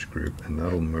merge group, and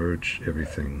that'll merge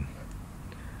everything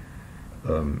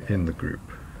in the group,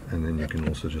 and then you can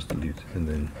also just delete, and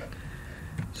then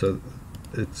so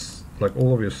it's like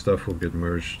all of your stuff will get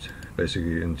merged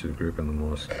basically into the group and the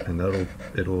mask, and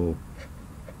it'll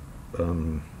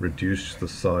reduce the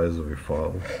size of your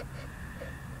file.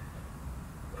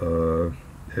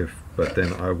 But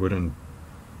then I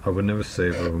would never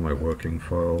save over my working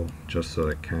file, just so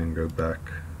I can go back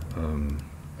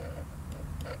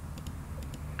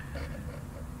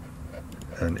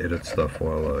and edit stuff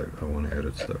while I want to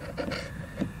edit stuff.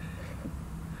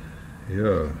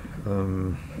 Yeah.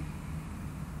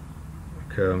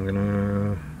 Okay, I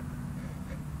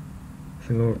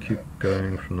think I'll keep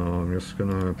going for now. I'm just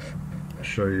gonna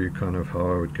show you kind of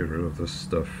how I would get rid of this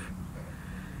stuff,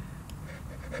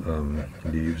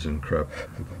 leaves and crap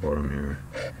at the bottom here.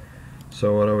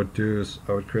 So what I would do is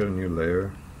I would create a new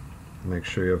layer. Make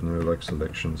sure you have no like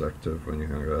selections active or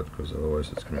anything like that, because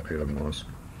otherwise it's going to create a mask.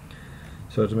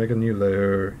 So to make a new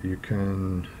layer,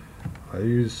 I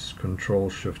use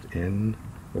Control-Shift-N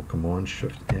or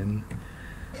Command-Shift-N.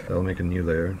 That'll make a new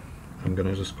layer. I'm going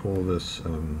to just call this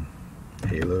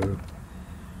Halo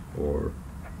or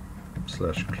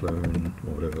 /clone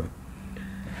or whatever.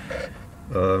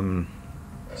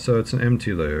 So it's an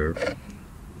empty layer.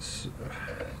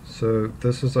 So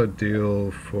this is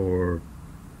ideal for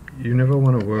you never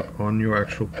want to work on your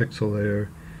actual pixel layer.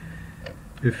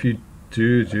 If you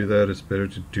do that, it's better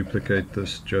to duplicate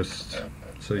this just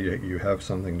so you have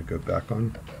something to go back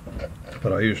on.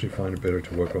 But I usually find it better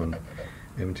to work on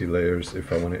empty layers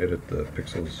if I want to edit the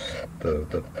pixels,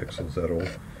 the pixels at all.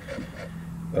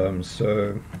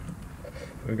 So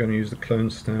we're going to use the clone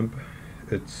stamp.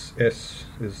 It's S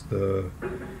is the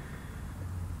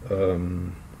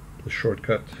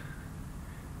shortcut.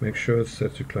 Make sure it's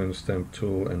set to clone stamp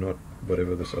tool and not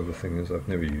whatever this other thing is. I've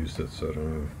never used it, so I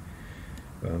don't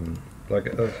know. Like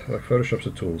Photoshop's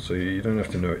a tool, so you don't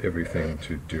have to know everything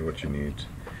to do what you need to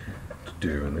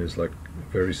do. And there's like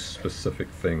very specific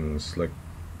things. Like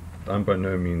I'm by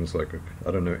no means like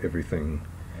I don't know everything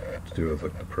to do with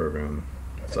like the program.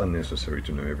 It's unnecessary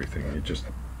to know everything. You just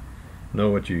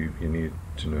know what you need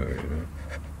to know. You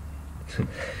know.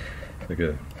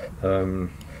 Okay.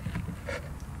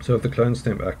 So with the clone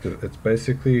stamp active, it's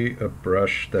basically a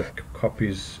brush that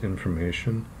copies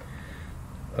information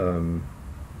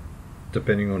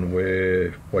depending on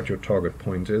what your target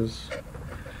point is.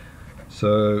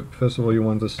 So first of all, you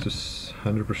want this to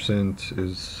 100%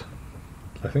 is,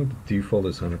 I think the default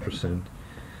is 100%.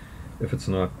 If it's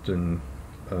not, then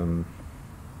 100%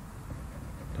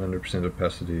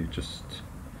 opacity, just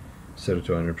set it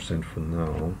to 100% for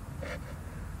now.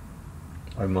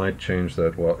 I might change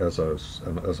that as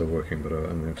I'm working, but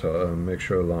I'm going to make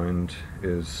sure aligned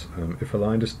is, if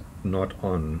aligned is not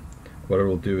on, what it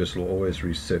will do is it will always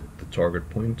reset the target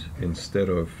point instead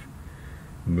of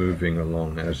moving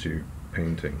along as you're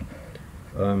painting.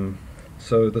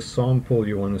 So the sample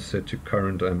you want to set to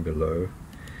current and below.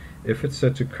 If it's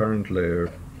set to current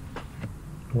layer,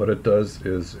 what it does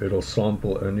is it'll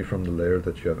sample only from the layer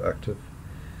that you have active.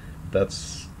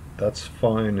 That's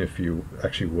fine if you're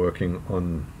actually working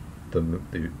on the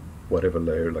whatever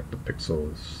layer, like the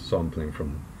pixels sampling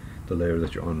from the layer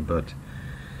that you're on. But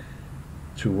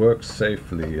to work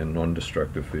safely and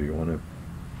non-destructively, you want to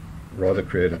rather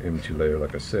create an empty layer,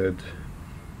 like I said,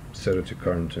 set it to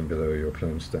current and below your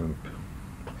clone stamp.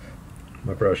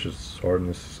 My brush's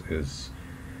hardness is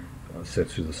set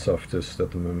to the softest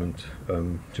at the moment.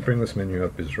 To bring this menu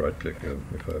up is right click,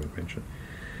 if I haven't mentioned.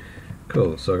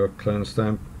 Cool, so I got clone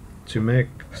stamp. To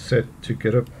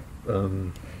get a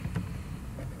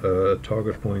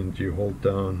target point, you hold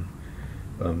down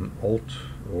Alt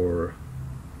or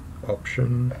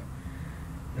Option,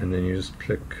 and then you just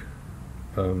click.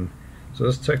 So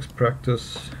this takes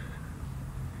practice.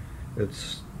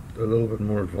 It's a little bit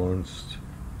more advanced,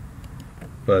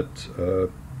 but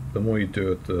the more you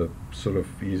do it, the sort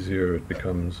of easier it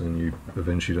becomes, and you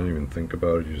eventually don't even think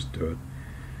about it, you just do it.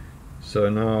 So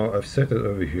now I've set it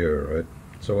over here, right?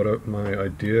 So what my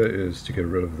idea is to get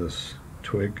rid of this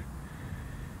twig.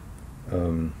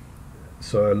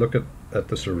 So I look at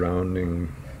the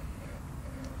surrounding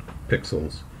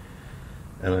pixels,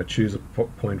 and I choose a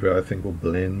point where I think will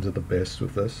blend the best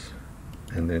with this,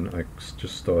 and then I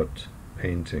just start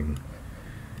painting.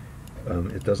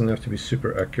 It doesn't have to be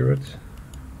super accurate.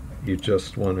 You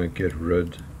just want to get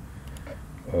rid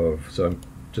of, so I'm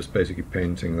just basically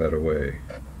painting that away.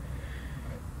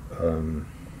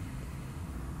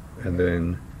 And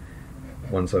then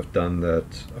once I've done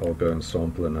that, I'll go and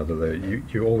sample another layer.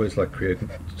 You always like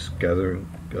gathering,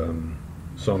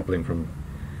 sampling from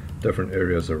different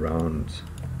areas around,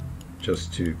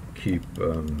 just to keep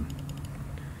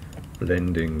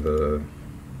blending the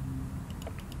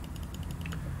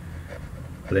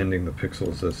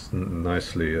pixels as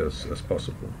nicely as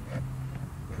possible.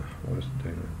 Why is it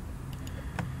doing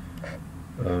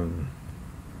that?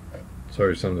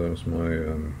 Sorry, sometimes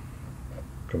my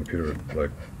computer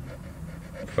like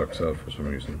fucks out for some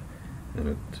reason, and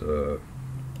it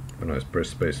when I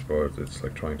press spacebar, it's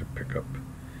like trying to pick up,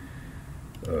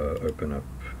 open up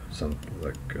some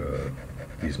like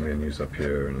these menus up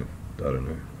here, and I don't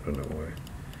know why.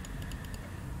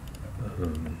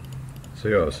 So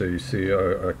yeah, so you see,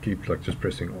 I keep like just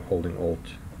holding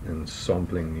Alt and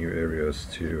sampling new areas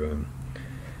to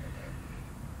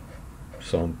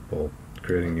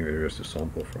creating new areas to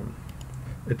sample from.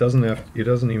 It doesn't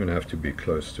even have to be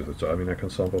close to the top. I mean, I can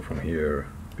sample from here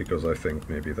because I think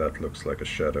maybe that looks like a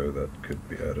shadow that could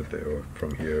be added there, or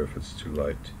from here if it's too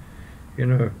light. You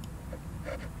know,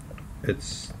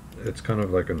 it's kind of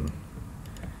like I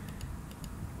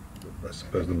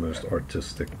suppose the most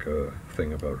artistic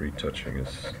thing about retouching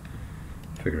is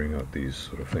figuring out these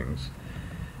sort of things.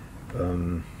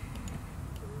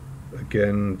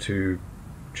 Again, to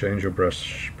change your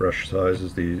brush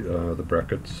sizes, the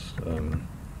brackets,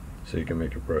 so you can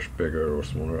make your brush bigger or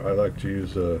smaller. I like to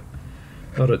use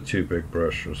not a too big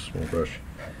brush or small brush.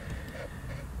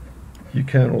 You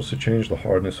can also change the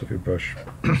hardness of your brush.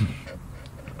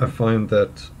 I find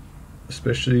that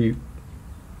especially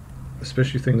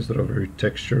things that are very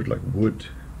textured, like wood,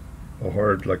 or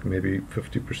hard, like maybe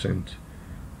 50%,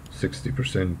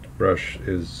 60% brush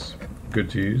is good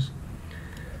to use.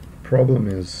 Problem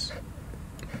is,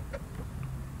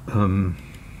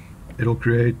 it'll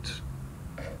create,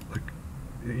 like,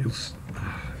 it's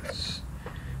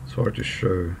hard to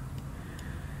show.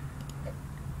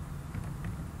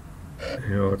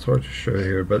 You know, it's hard to show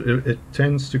here, but it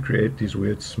tends to create these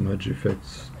weird smudge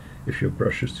effects if your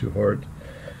brush is too hard.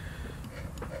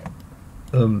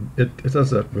 It does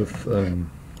that with the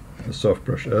soft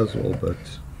brush as well, but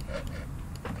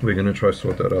we're going to try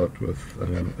sort that out with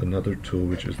another tool,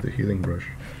 which is the healing brush.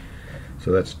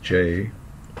 So that's J.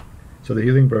 So the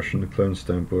healing brush and the clone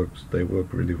stamp works. They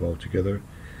work really well together.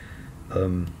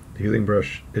 The healing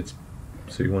brush,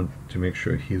 so you want to make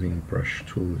sure healing brush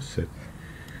tool is set.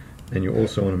 And you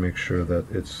also want to make sure that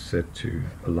it's set to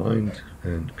aligned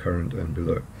and current and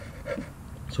below.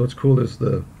 So what's cool is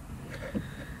the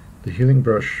healing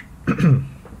brush,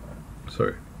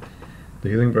 sorry, the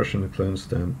healing brush and the clone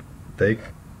stamp, they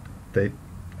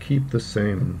keep the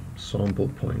same sample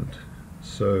point.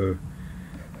 So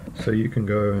you can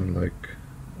go and, like,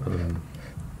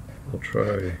 I'll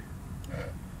try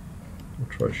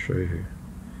to show you.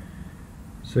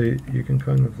 So you can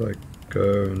kind of like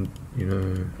go and, you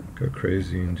know, go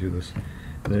crazy and do this.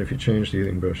 And then if you change the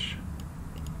healing brush,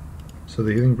 so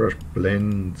the healing brush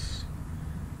blends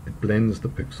the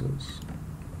pixels.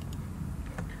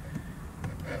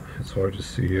 It's hard to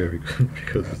see here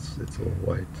because it's all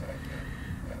white.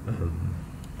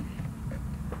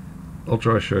 I'll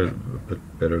try to show it a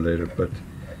bit better later, but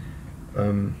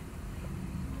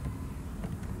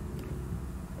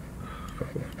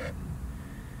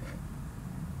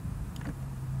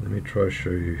let me try to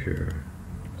show you here.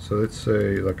 So let's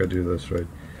say, like, I do this, right?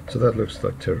 So that looks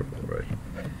like terrible, right?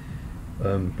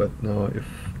 But now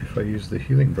if I use the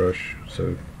healing brush,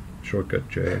 so shortcut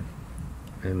J,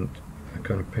 and I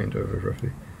kind of paint over it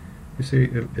roughly, you see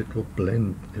it will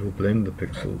blend the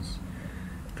pixels.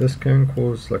 This can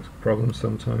cause, like, problems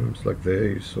sometimes, like there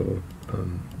you saw.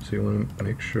 So you want to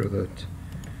make sure that,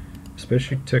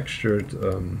 especially textured,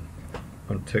 on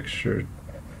textured,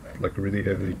 like really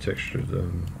heavily textured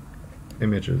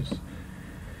images,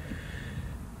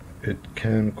 it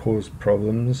can cause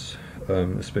problems,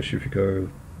 especially if you go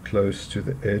close to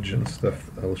the edge and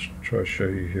stuff. I'll try to show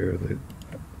you here that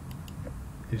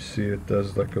you see it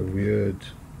does like a weird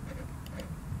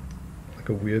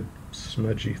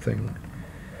smudgy thing.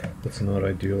 That's not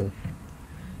ideal.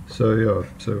 So yeah,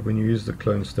 so when you use the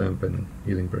clone stamp and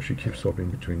healing brush, you keep swapping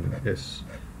between the S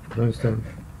for clone stamp,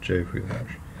 J for healing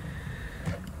brush.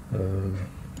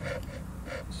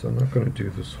 So I'm not going to do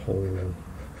this whole,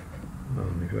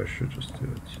 maybe I should just do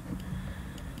it.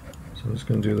 So I'm just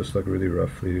going to do this like really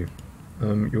roughly.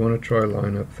 You want to try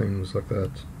line up things like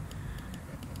that,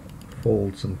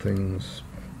 folds and things,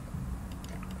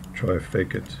 try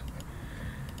fake it.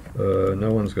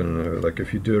 No one's going to know. Like,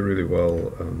 if you do it really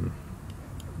well,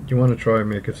 you want to try and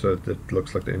make it so that it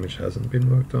looks like the image hasn't been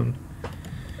worked on.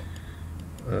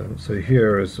 So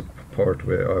here is a part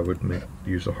where I would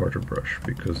use a harder brush,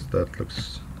 because that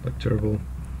looks like terrible.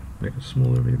 Make it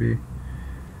smaller maybe.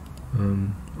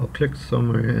 I'll click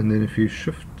somewhere, and then if you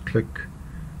shift click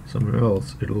somewhere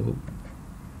else, it'll,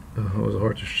 it was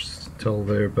hard to tell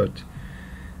there, but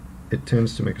it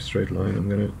tends to make a straight line. I'm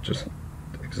going to just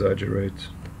exaggerate.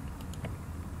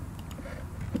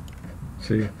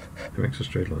 See, it makes a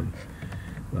straight line.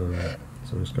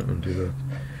 So I'm just going to undo that.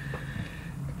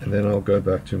 And then I'll go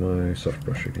back to my soft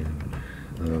brush again,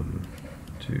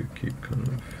 to keep kind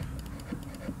of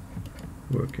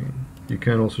working. You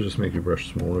can also just make your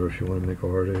brush smaller if you want to make a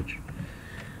hard edge,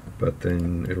 but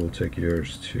then it'll take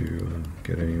years to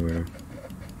get anywhere.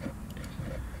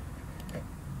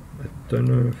 I don't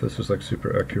know if this is like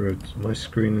super accurate. My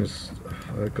screen is,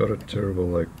 I got a terrible,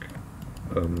 like,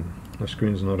 my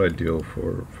screen's not ideal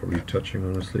for retouching,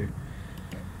 honestly.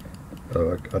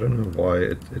 Like, I don't know why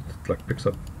it like picks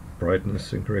up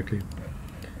brightness incorrectly.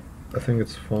 I think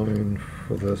it's fine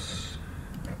for this,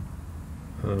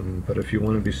 but if you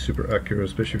want to be super accurate,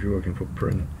 especially if you're working for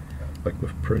print, like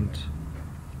with print,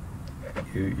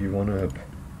 you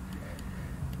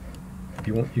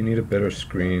need a better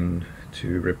screen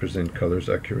to represent colors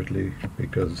accurately,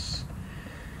 because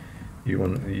you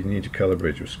need to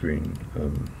calibrate your screen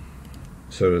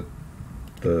so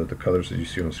that the colors that you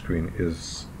see on the screen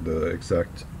is the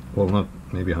exact, well, not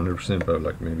maybe 100%, but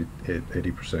like maybe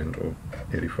 80% or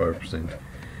 85%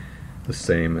 the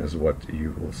same as what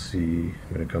you will see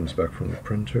when it comes back from the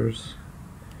printers.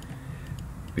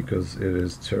 because it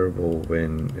is terrible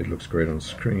when it looks great on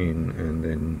screen and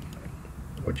then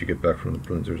what you get back from the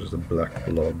printer is a black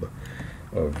blob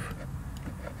of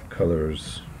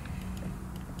colors,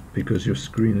 because your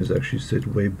screen is actually set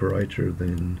way brighter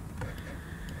than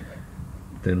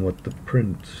what the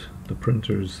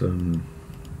printer's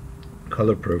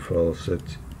color profile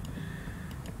set.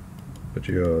 But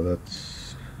yeah,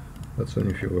 that's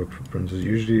only if you work for printers.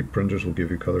 Usually printers will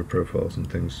give you color profiles and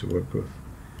things to work with,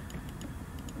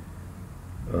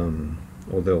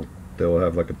 or they'll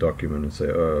have like a document and say,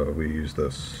 oh, we use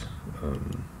this,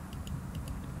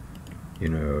 you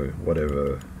know,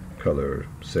 whatever color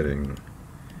setting,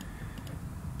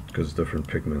 because different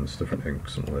pigments, different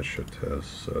inks and all that shit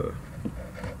has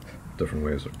different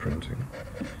ways of printing.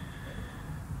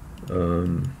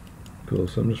 Cool,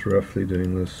 so I'm just roughly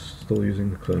doing this, still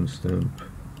using the clone stamp,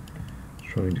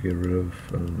 trying to get rid of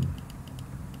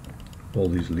all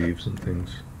these leaves and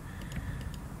things.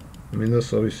 I mean,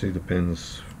 this obviously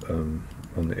depends on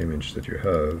the image that you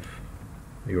have.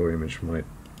 Your image might,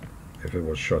 if it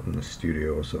was shot in a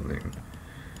studio or something,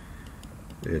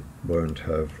 it won't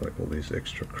have like all these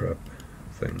extra crap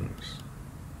things.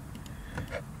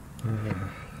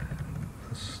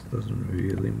 This doesn't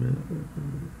really matter.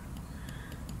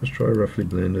 Let's try roughly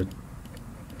blend it.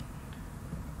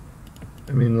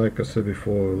 I mean, like I said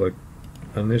before, like,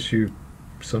 unless you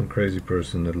some crazy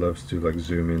person that loves to like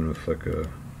zoom in with like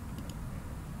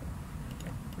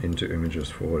into images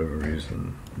for whatever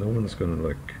reason, no one's gonna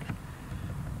like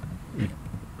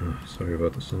sorry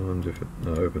about the sound. I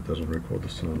hope it doesn't record the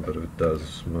sound, but if it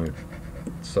does,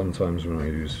 sometimes when I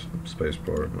use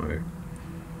spacebar, my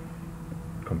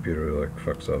computer like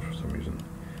fucks out for some reason.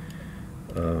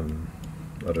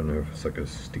 I don't know if it's like a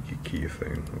sticky key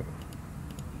thing or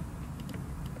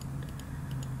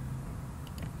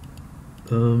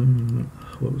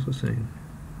what was I saying?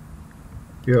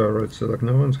 Yeah, right, so like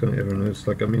no one's gonna ever know. It's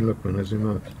like, I mean, look, when I zoom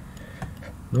out,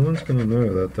 no one's gonna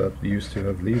know that used to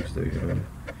have leaves there, you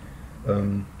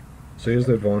know. So here's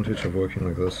the advantage of working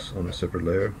like this on a separate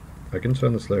layer. I can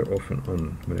turn this layer off and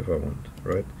on whenever I want,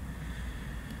 right?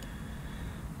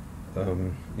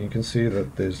 You can see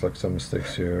that there's like some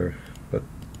mistakes here, but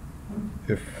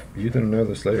if you didn't know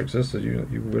this layer existed,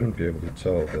 you wouldn't be able to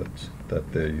tell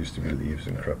that there used to be leaves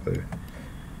and crap there.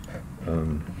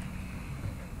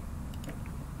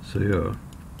 So yeah,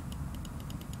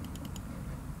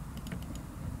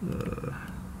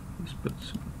 this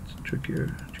bit's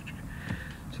trickier.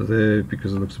 So there,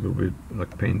 because it looks a bit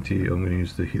like painty, I'm going to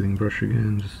use the healing brush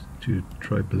again, just to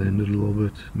try blend it a little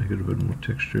bit, make it a bit more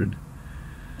textured.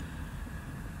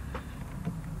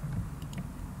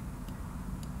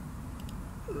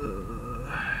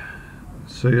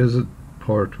 So here's a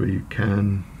part where you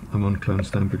can, I'm on clone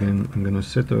stamp again, I'm going to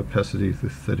set the opacity to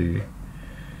 30.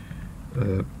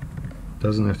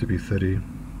 Doesn't have to be 30,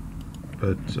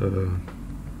 but so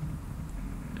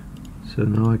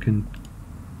now I can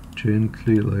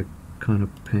gently like kind of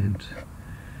paint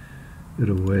it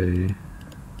away.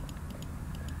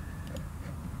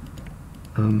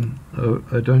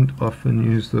 I don't often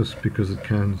use this because it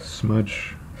can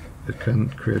smudge, it can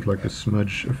create like a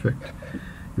smudge effect.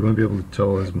 You won't be able to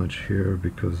tell as much here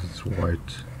because it's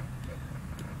white,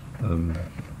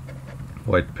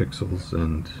 white pixels,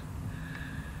 and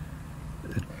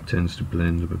it tends to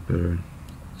blend a bit better.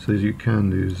 So you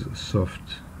can use a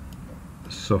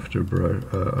softer brush,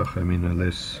 I mean a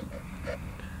less,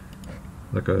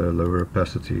 like a lower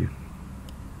opacity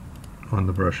on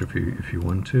the brush if you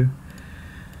want to,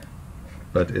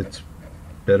 but it's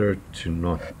better to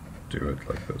not do it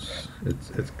like this.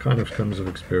 It kind of comes with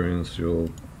experience. You'll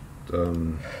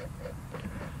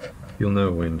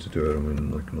know when to do it and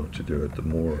when like not to do it. The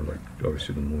more, like,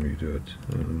 obviously the more you do it.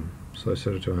 So I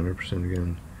set it to 100%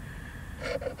 again.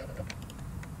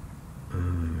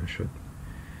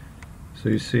 So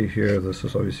you see here, this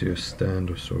is obviously a stand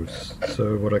of sorts.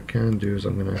 So what I can do is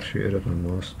I'm going to actually edit my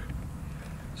mask.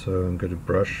 So I'm going to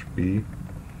brush B.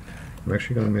 I'm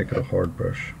actually going to make it a hard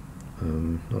brush.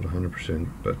 Not 100%,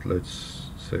 but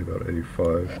let's say about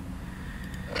 85.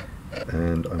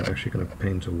 And I'm actually going to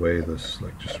paint away this,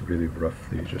 like, just really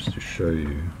roughly, just to show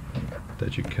you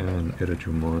that you can edit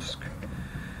your mask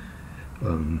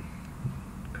kind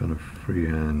of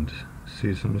freehand.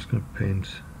 See, so I'm just going to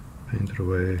paint it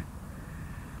away.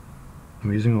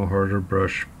 I'm using a harder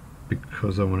brush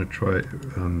because I want to try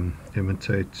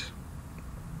imitate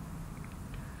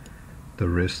the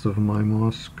rest of my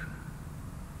mask.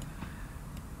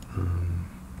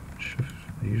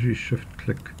 I usually shift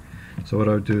click. So what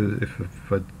I would do,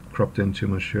 if I cropped in too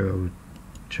much here, I would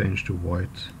change to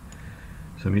white.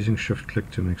 So I'm using shift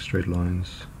click to make straight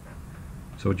lines.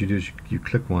 So what you do is you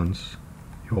click once,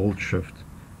 you hold shift,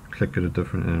 click at a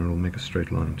different and it'll make a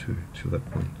straight line to that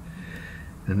point.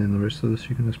 And then the rest of this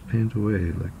you can just paint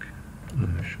away. Like,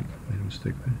 oh shit, I made a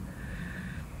mistake there.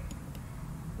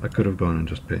 I could have gone and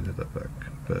just painted that back,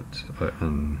 but I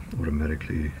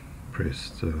automatically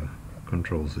pressed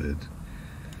Control Z.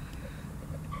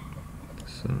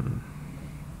 So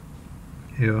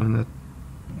yeah, and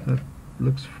that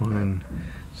looks fine.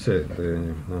 So there,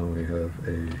 now we have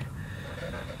a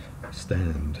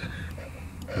stand.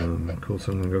 Cool.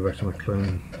 So I'm gonna go back to my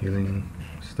clone healing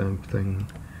stamp thing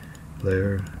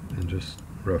layer and just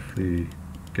roughly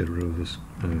get rid of this.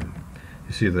 You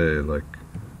see there, like,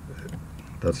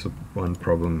 that's one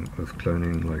problem with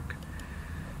cloning. Like,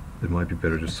 it might be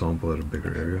better to sample at a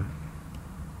bigger area.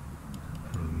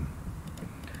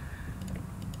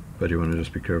 But you want to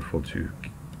just be careful to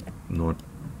not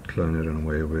clone it in a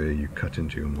way where you cut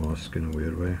into your mask in a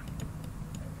weird way.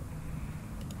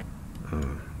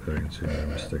 There you can see I made a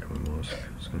mistake on my mask.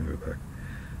 Just going to go back.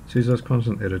 See, there's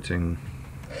constant editing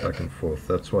back and forth.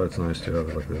 That's why it's nice to have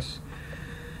it like this.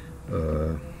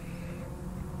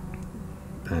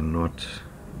 And not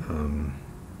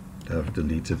have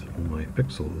deleted all my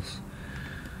pixels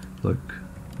like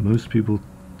most people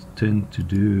tend to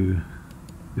do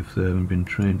if they haven't been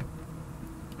trained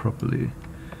properly.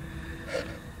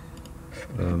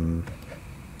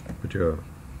 But yeah,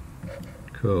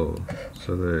 cool.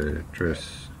 So the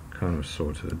dress kind of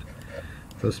sorted.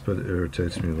 This bit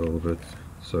irritates me a little bit,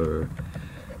 so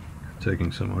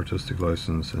taking some artistic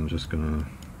license and just gonna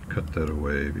cut that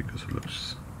away because it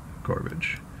looks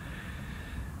garbage.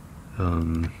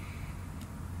 Let's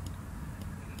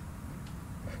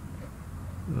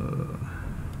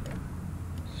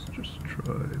just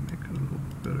try make it a little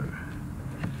bit better.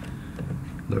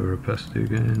 Lower opacity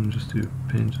again, just to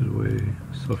paint it away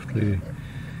softly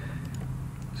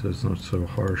so it's not so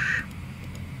harsh.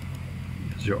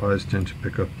 Because your eyes tend to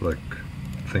pick up like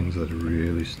things that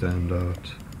really stand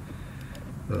out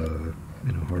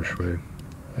in a harsh way.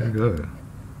 There you go.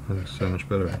 That looks so much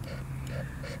better.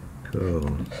 Cool.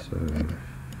 So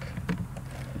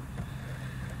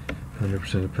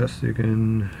 100% opacity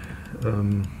again.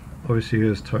 Obviously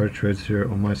there's tire treads here.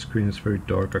 On my screen it's very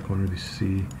dark, I can't really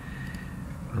see.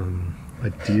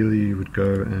 Ideally you would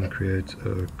go and create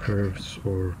curves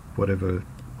or whatever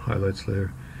highlights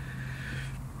layer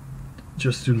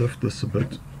just to lift this a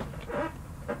bit.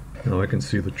 Now I can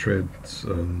see the treads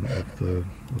of the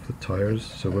tires,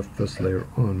 so with this layer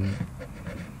on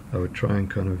I would try and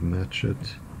kind of match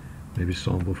it, maybe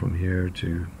sample from here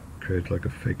to create like a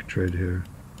fake tread here.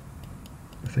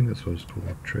 I think that's what it's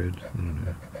called, tread, I don't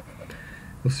know.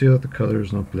 You'll see that the color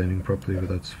is not blending properly, but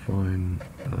that's fine,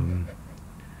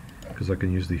 because I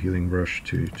can use the healing brush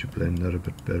to blend that a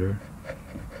bit better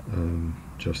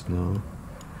just now.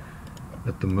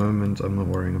 At the moment I'm not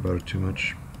worrying about it too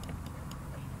much,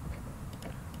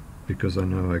 because I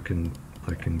know I can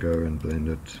go and blend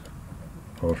it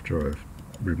after I've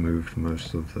removed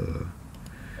most of the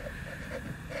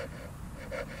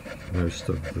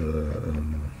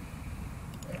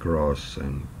grass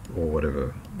and or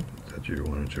whatever that you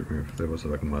wanted to remove. If there was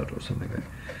like mud or something there.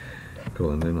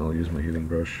 Cool, and then I'll use my healing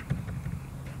brush,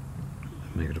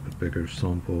 make it a bit bigger,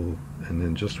 sample, and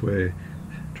then just where,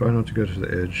 try not to go to the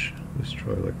edge, just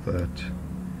try like that.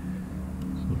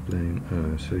 It's not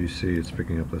blending. So you see it's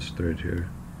picking up this thread here.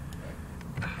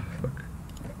 Fuck.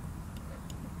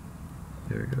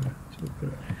 There we go. It's a bit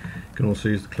better. You can also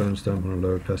use the clone stamp on a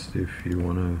low opacity if you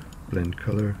want to blend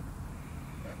color.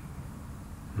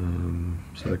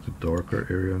 Select a darker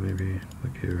area maybe,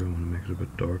 like here I want to make it a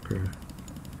bit darker.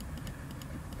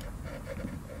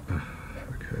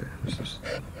 Okay, let's just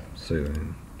say that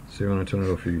in. See, when I turn it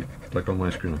off, you, like on my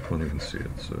screen I can't even see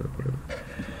it, so whatever.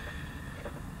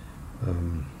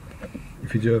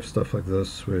 If you do have stuff like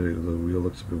this where the wheel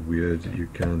looks a bit weird, you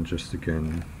can just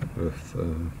again with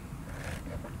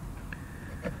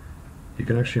you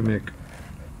can actually make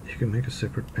a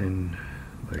separate pen,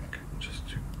 like just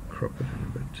to crop it in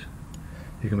a bit.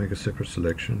 You can make a separate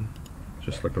selection,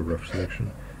 just like a rough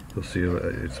selection. You'll see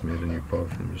it's made a new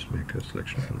path, and just make a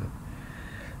selection from that.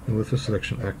 And with the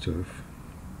selection active,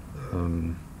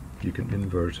 you can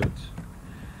invert it,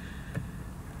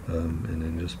 and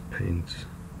then just paint.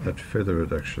 I'd feather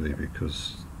it actually,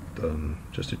 because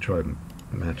just to try and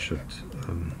match it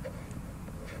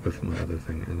with my other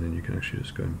thing, and then you can actually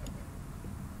just go and,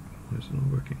 why is it not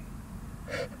working?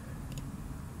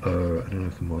 I don't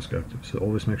have the mask active, so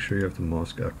always make sure you have the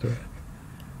mask active,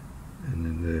 and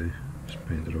then there, just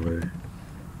paint it away.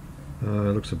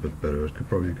 It looks a bit better. It could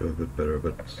probably go a bit better,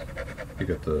 but you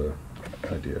get the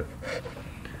idea.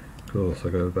 Cool, so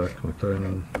I go back to my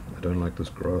clone. I don't like this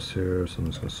grass here, so I'm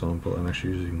just going to sample. I'm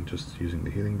actually using the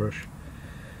healing brush.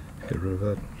 Get rid of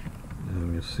that.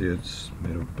 You'll see it's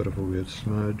made a bit of a weird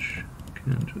smudge.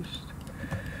 Can just...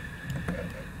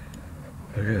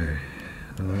 Okay.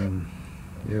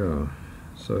 Yeah.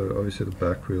 So obviously the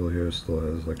back wheel here still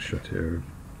has like shit here.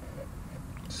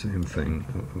 Same thing.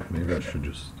 Maybe I should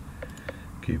just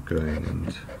keep going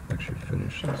and actually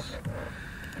finish this.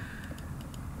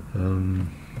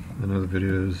 I know the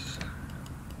video is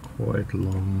quite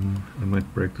long. I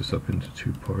might break this up into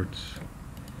 2 parts.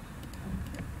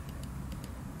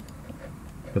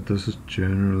 But this is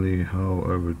generally how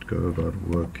I would go about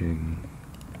working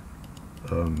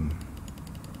on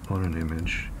an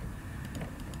image.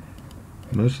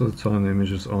 Most of the time the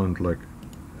images aren't like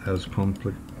as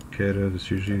complicated.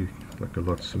 It's usually like a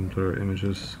lot simpler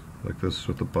images, like this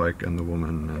with the bike and the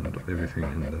woman and everything,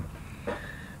 and the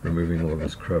removing all of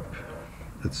this crap.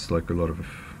 It's like a lot of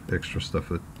extra stuff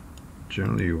that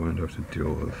generally you won't have to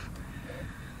deal with,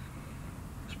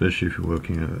 especially if you're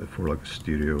working for like a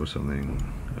studio or something,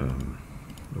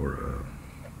 or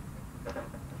a,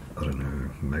 I don't know,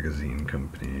 magazine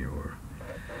company or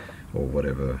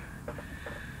whatever.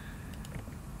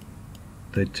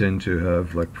 They tend to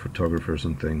have like photographers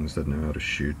and things that know how to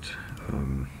shoot,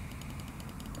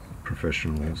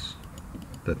 professionals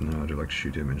that know how to like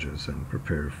shoot images and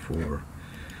prepare for.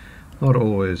 Not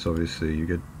always, obviously.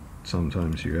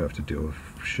 Sometimes you have to deal with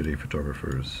shitty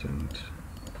photographers, and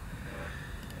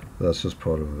that's just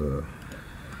part of the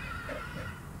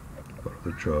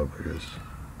job, I guess.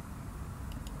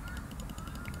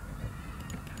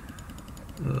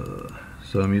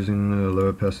 So I'm using low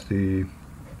opacity.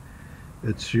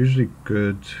 It's usually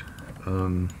good.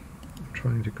 I'm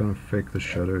trying to kind of fake the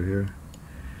shadow here.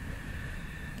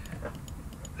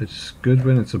 It's good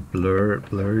when it's a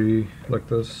blurry like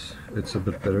this. It's a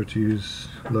bit better to use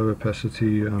low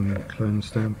opacity clone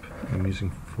stamp. I'm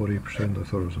using 40%. I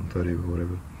thought it was on 30 or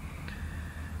whatever.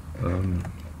 I'm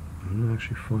gonna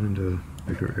actually find a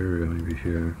bigger area, maybe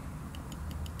here,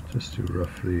 just to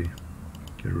roughly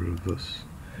get rid of this.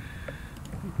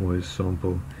 Always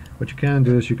sample. What you can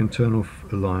do is you can turn off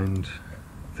aligned,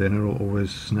 then it'll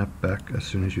always snap back as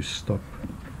soon as you stop.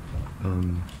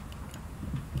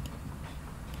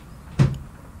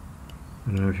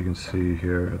 I don't know if you can see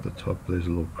here at the top there's a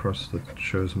little cross that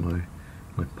shows my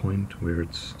point where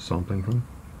it's sampling from.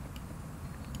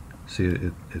 See,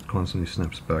 it constantly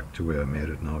snaps back to where I made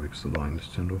it now because the line is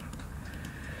turned off.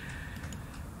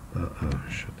 Oh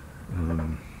shit.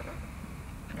 I'm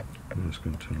just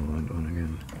going to turn the line on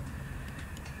again.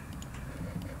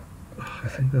 I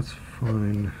think that's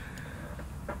fine.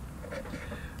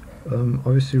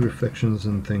 Obviously reflections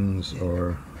and things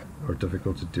are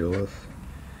difficult to deal with.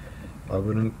 I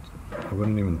wouldn't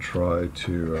even try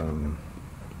to.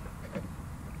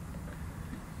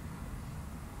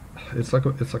 It's like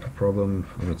a problem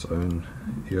on its own.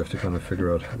 You have to kind of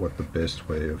figure out what the best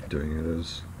way of doing it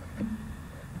is.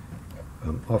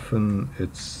 Often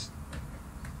it's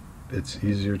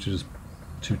easier to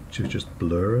just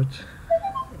blur it,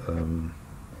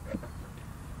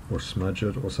 or smudge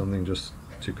it or something, just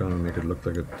to kind of make it look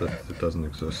like it doesn't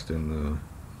exist in the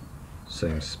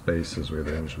same space as where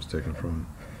the image was taken from.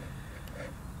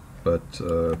 But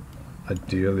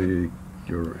ideally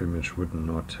your image would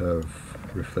not have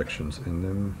reflections in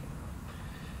them,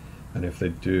 and if they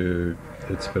do,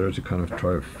 it's better to kind of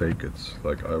try to fake it.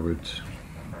 Like I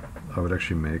would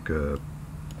actually make a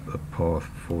path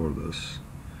for this.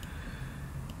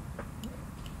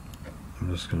 I'm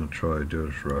just going to try to do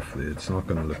it roughly. It's not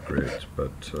going to look great,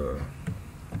 but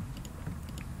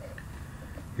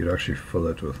you'd actually fill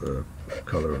it with a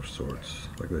color of sorts,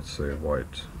 like let's say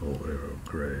white or whatever, or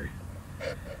grey.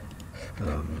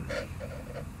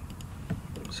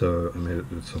 So I made it,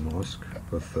 it's a mask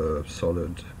with a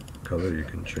solid color. You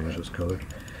can change this color.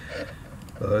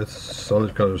 It's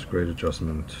solid color is great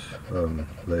adjustment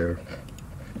layer.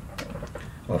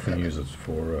 Often use it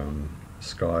for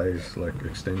skies, like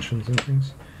extensions and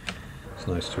things. It's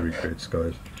nice to recreate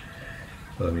skies.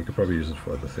 You could probably use it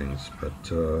for other things,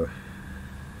 but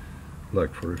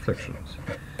like for reflections.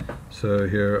 So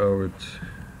here I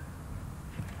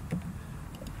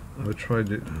would try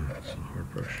to, it's a hard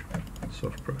brush,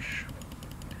 soft brush.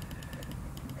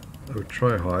 I would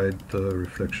try hide the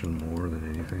reflection more than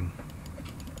anything.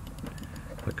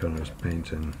 I kind of just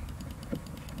paint in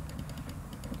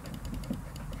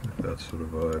like that sort of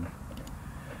vibe.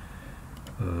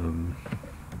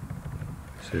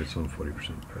 See, it's on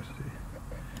 40% opacity.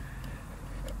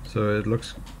 So it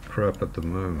looks crap at the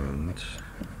moment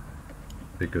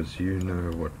because you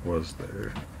know what was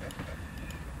there.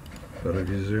 But if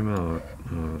you zoom out,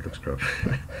 oh, it looks crap.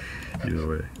 Either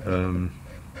way.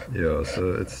 Yeah,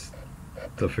 so it's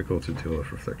difficult to deal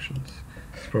with reflections.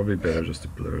 It's probably better just to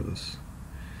blur this.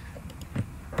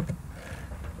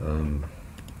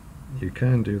 You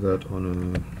can do that on a...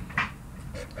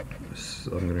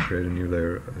 I'm going to create a new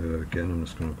layer. Again, I'm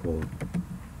just going to call it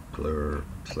blur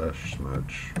 /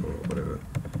 smudge or whatever.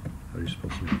 How do you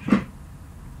spell smudge?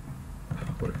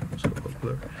 Whatever, let's call it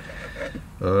blur.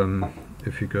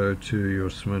 If you go to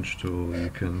your smudge tool, you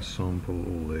can sample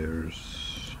all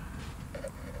layers,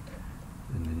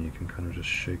 and then you can kind of just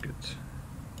shake it.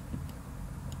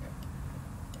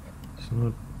 It's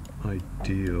not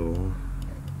ideal.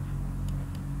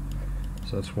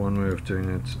 So that's one way of doing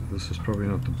it. This is probably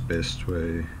not the best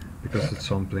way, because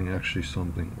it's actually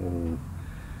sampling all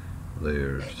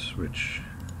layers, which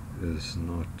is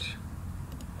not,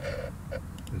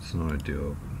 it's not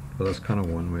ideal. But that's kind of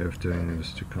one way of doing it,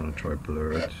 is to kind of try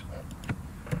blur it.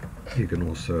 You can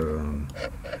also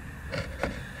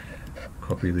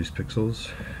copy these pixels.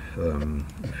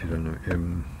 If you don't know,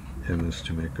 M is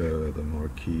to make the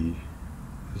marquee.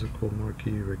 Is it called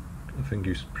marquee? I think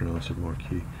you pronounce it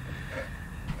marquee.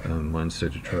 Mine's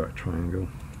set to triangle.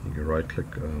 You can right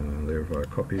click there via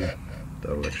copy.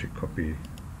 That'll actually copy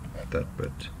that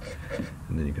bit,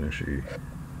 and then you can actually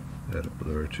add a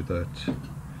blur to that.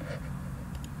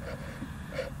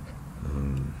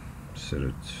 Set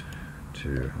it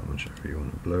to how much ever you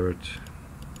want to blur it.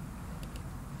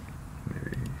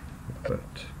 Maybe like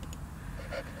that.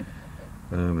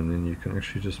 And then you can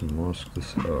actually just mask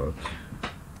this out.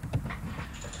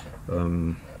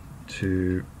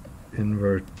 To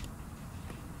invert,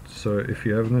 so if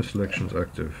you have no selections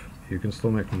active, you can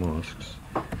still make masks,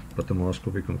 but the mask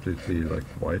will be completely like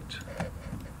white.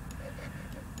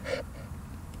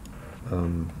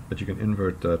 But you can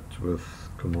invert that with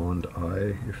Command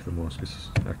I if the mask is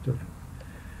active.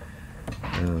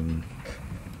 And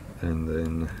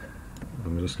then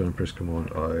I'm just going to press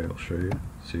Command I, I'll show you.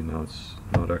 See, now it's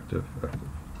not active.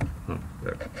 Oh,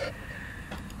 there.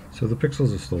 So the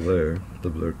pixels are still there, the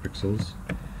blurred pixels.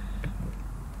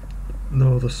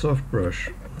 Now the soft brush,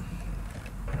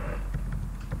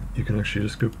 you can actually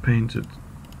just go paint it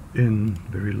in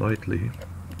very lightly.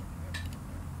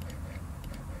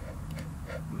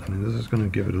 I mean, this is going to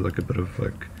give it like a bit of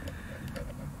like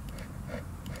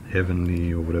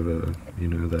heavenly or whatever, you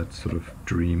know, that sort of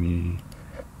dreamy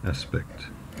aspect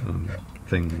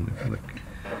thing, like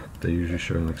they usually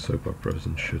show in like soap operas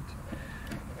and shit.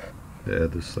 They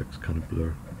add this like kind of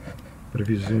blur. But if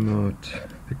you zoom out,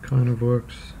 it kind of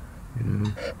works, you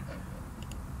know.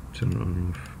 Turn it on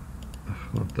and off.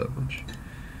 Ugh, not that much.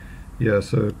 Yeah,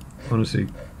 so honestly,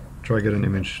 try get an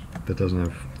image that doesn't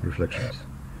have reflections.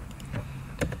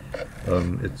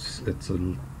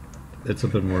 It's a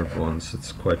bit more advanced.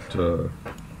 It's quite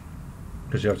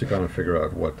because you have to kind of figure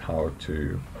out how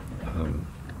to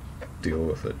deal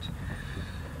with it.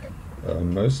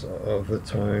 Most of the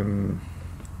time,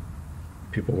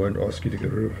 people won't ask you to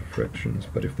get rid of reflections,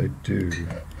 but if they do,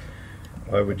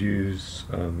 I would use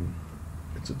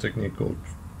it's a technique called,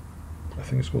 I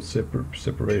think it's called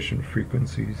separation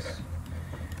frequencies,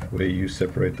 where you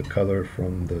separate the color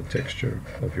from the texture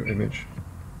of your image.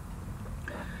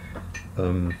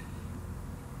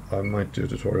 I might do a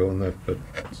tutorial on that, but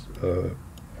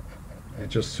you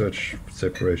just search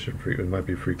separation. It might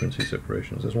be frequency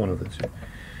separations. There's one of the two.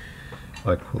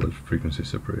 I call it frequency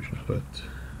separations, but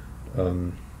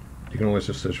you can always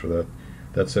just search for that.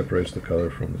 That separates the color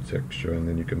from the texture, and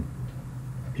then you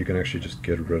can actually just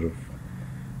get rid of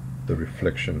the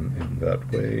reflection in that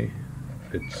way.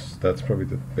 That's probably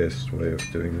the best way of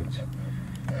doing it,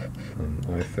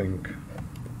 I think.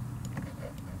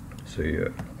 So yeah,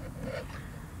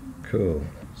 cool.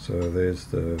 So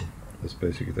that's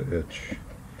basically the etch.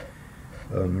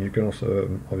 You can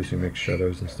also obviously make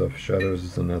shadows and stuff. Shadows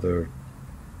is another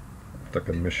like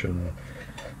a mission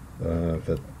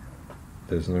that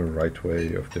there's no right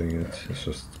way of doing it. It's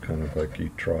just kind of like you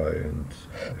try, and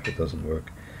if it doesn't work,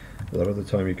 a lot of the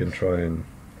time you can try and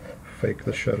fake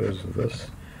the shadows of this.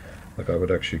 Like I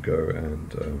would actually go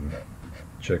and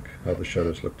check how the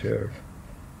shadows looked here,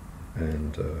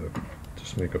 and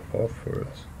just make a path for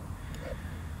it,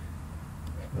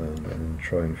 and then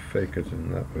try and fake it in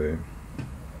that way.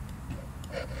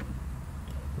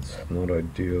 It's not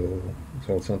ideal.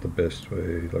 It's not the best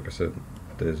way. Like I said,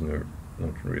 there's not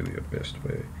really a best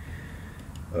way.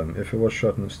 If it was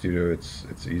shot in the studio,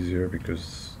 it's easier,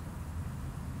 because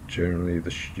generally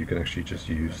you can actually just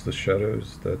use the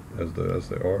shadows as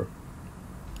they are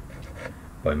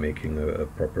by making a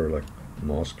proper like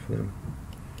mask for them,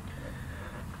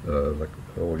 like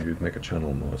or you'd make a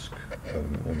channel mask.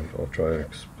 I'll try to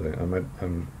explain.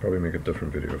 I'm probably make a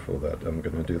different video for that. I'm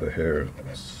going to do the hair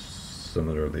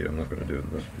similarly. I'm not going to do it in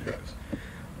this video because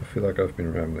I feel like I've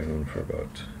been rambling on for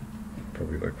about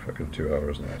probably like fucking 2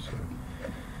 hours now, so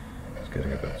it's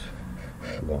getting a bit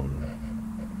long.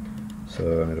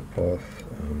 So I need a path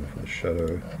for the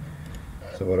shadow.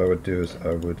 So what I would do is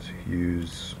I would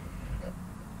use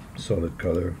solid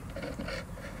color,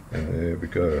 and there we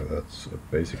go. That's a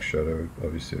basic shadow.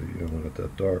 Obviously you don't want it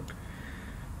that dark,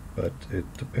 but it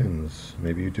depends.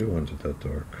 Maybe you do want it that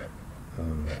dark.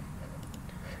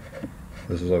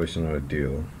 This is obviously not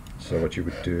ideal. So what you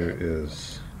would do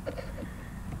is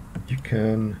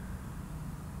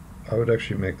I would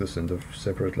actually make this into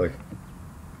separate like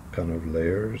kind of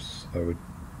layers.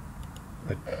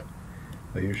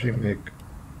 I usually make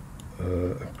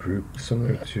a group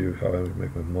similar to how I would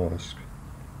make my mask.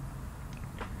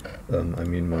 I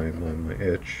mean my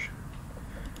etch.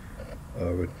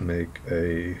 I would make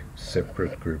a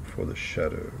separate group for the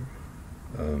shadow,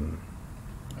 and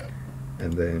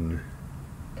then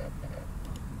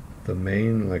the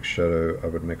main like shadow, I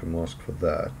would make a mask for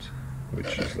that,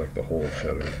 which is like the whole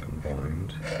shadow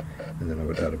combined, and then I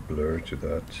would add a blur to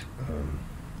that.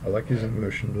 I like using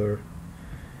motion blur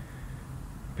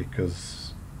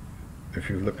because if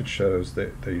you look at shadows,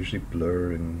 they usually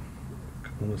blur in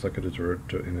almost like in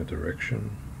a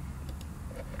direction.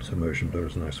 So motion blur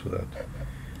is nice for that,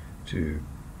 to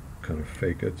kind of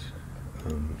fake it.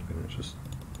 I'm going to just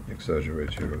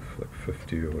exaggerate here with like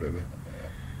 50 or whatever.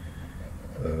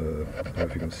 I don't know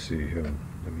if you can see here.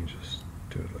 Let me just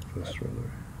do it like this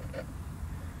rather.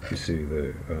 You see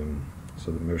the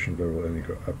so the motion blur will only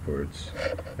go upwards,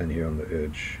 and here on the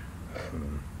edge.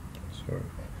 Sorry,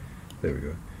 there we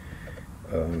go.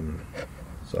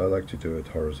 So I like to do it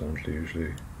horizontally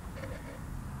usually.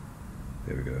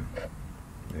 There we go.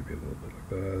 Maybe a little bit like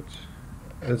that.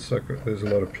 It's like there's a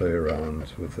lot of play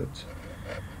around with it.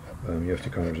 You have to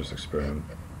kind of just experiment.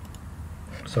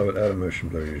 So I would add a motion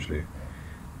blur usually.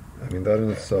 I mean, that in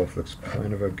itself looks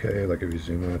kind of okay. Like if you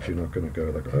zoom out, you're not going to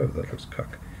go like, oh, that looks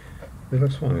cuck. It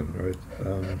looks fine, right?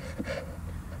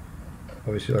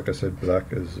 Obviously, like I said,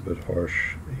 black is a bit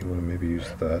harsh. You want to maybe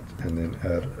use that and then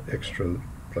add extra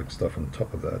like stuff on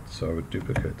top of that. So I would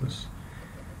duplicate this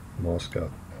mask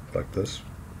out like this,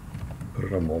 put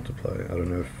it on multiply. I don't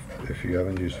know if you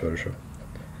haven't used Photoshop.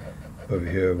 Over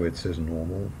here where it says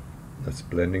normal, that's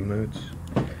blending modes.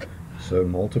 So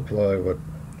multiply, what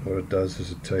it does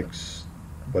is it takes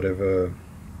whatever's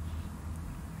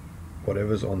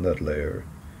on that layer,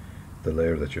 the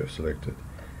layer that you have selected,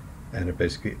 and it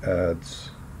basically adds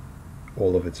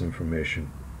all of its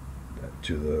information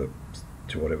to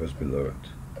whatever's below it,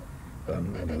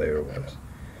 layer wise.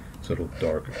 So it'll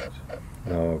darken it.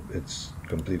 Now it's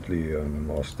completely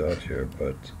masked out here,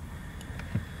 but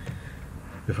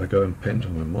if I go and paint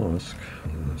on my mask,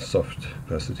 soft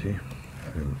opacity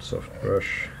and soft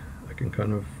brush, I can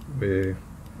kind of, where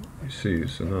you see,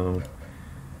 so now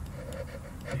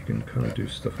you can kind of do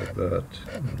stuff like that,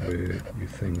 where you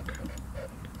think,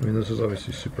 I mean, this is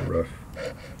obviously super rough.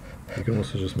 You can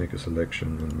also just make a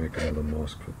selection and make another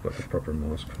mask, like a proper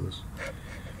mask for this.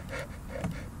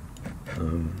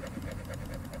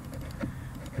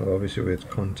 Well, obviously where it's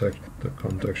contact, the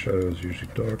contact shadow is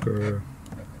usually darker,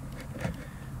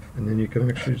 and then you can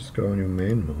actually just go on your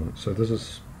main mask. So this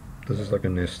is like a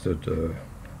nested a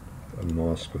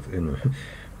mask within a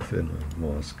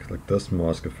mask. Like this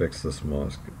mask affects this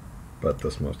mask, but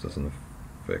this mask doesn't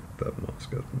affect that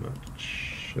mask as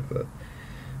much. If that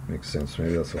makes sense.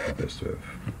 Maybe that's not the best way of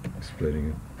explaining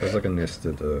it. It's like a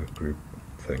nested group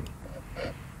thing.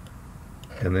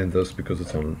 And then this, because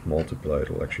it's on multiply,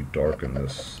 it'll actually darken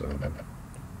this,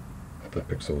 the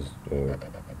pixels or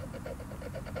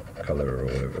color or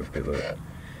whatever below it.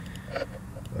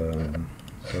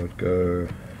 So I'd go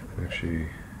and actually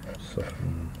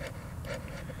soften.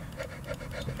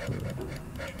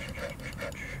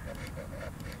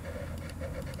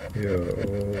 Yeah,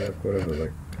 or like whatever,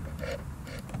 like,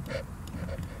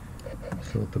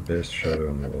 it's not the best shadow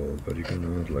on the wall, but you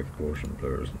can add like Gaussian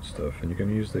blurs and stuff, and you can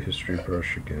use the history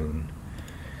brush again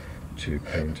to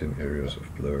paint in areas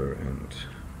of blur and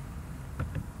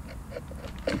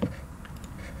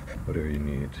whatever you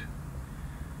need.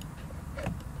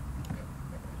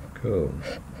 Cool.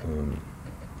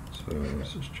 So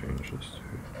let's just change this to,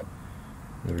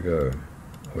 there we go.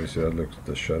 Obviously that looks,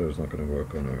 the shadow is not going to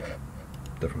work on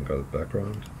a different colored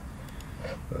background.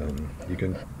 You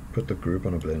can put the group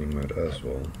on a blending mode as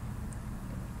well.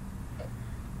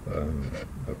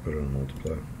 I'll put it on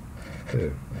multiply.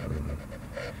 There.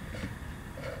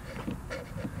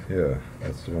 yeah,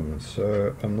 that's the one.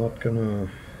 So I'm not gonna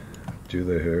do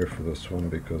the hair for this one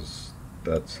because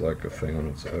that's like a thing on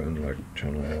its own, like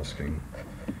channel masking.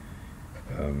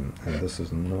 And this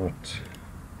is not,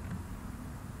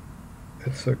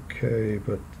 it's okay,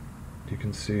 but you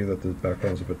can see that the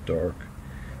background's a bit dark.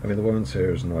 I mean, the woman's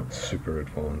hair is not super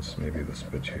advanced. Maybe this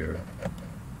bit here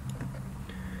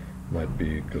might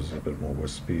be because it's a bit more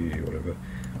wispy or whatever,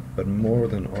 but more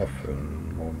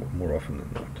often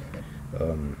than not,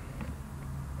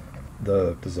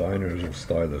 the designers or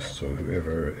stylists or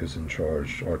whoever is in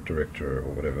charge, art director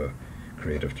or whatever,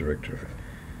 creative director,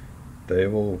 they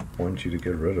will want you to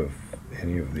get rid of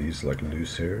any of these like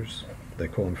loose hairs. They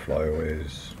call them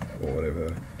flyaways or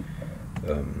whatever,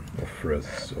 or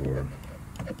frizz, or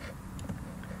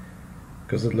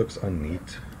because it looks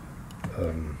unneat.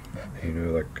 You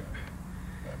know, like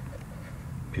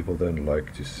people don't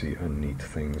like to see unneat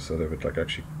things, so they would like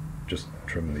actually just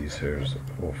trim these hairs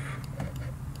off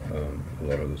a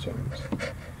lot of the times.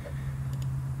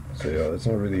 So yeah, it's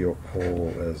not really your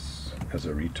call as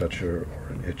a retoucher or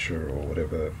an etcher or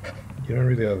whatever. You don't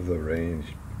really have the range.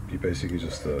 You're basically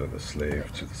just the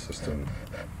slave to the system,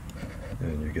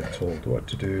 and you get told what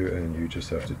to do, and you just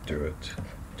have to do it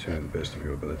to the best of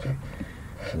your ability.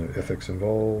 There's no ethics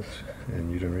involved,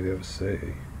 and you don't really have a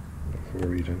say,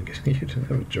 or you don't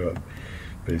have a job,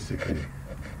 basically.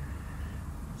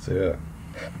 So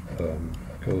yeah,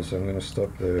 cool. So I'm gonna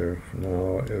stop there for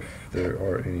now. If there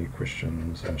are any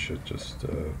questions and shit, just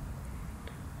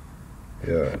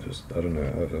yeah, just I don't know.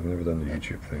 I've never done the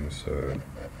YouTube thing, so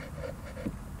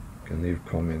you can leave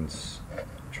comments,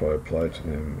 try to apply to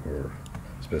them, or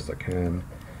as best I can.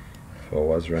 If I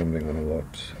was rambling on a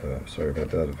lot, sorry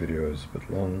about that. The video is a bit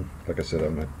long. Like I said, I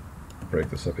might break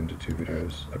this up into 2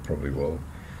 videos. I probably will.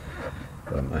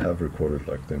 I have recorded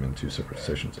like them in 2 separate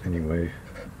sessions anyway.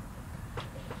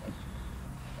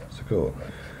 So cool.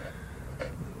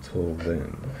 Until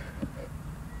then,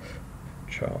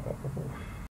 ciao.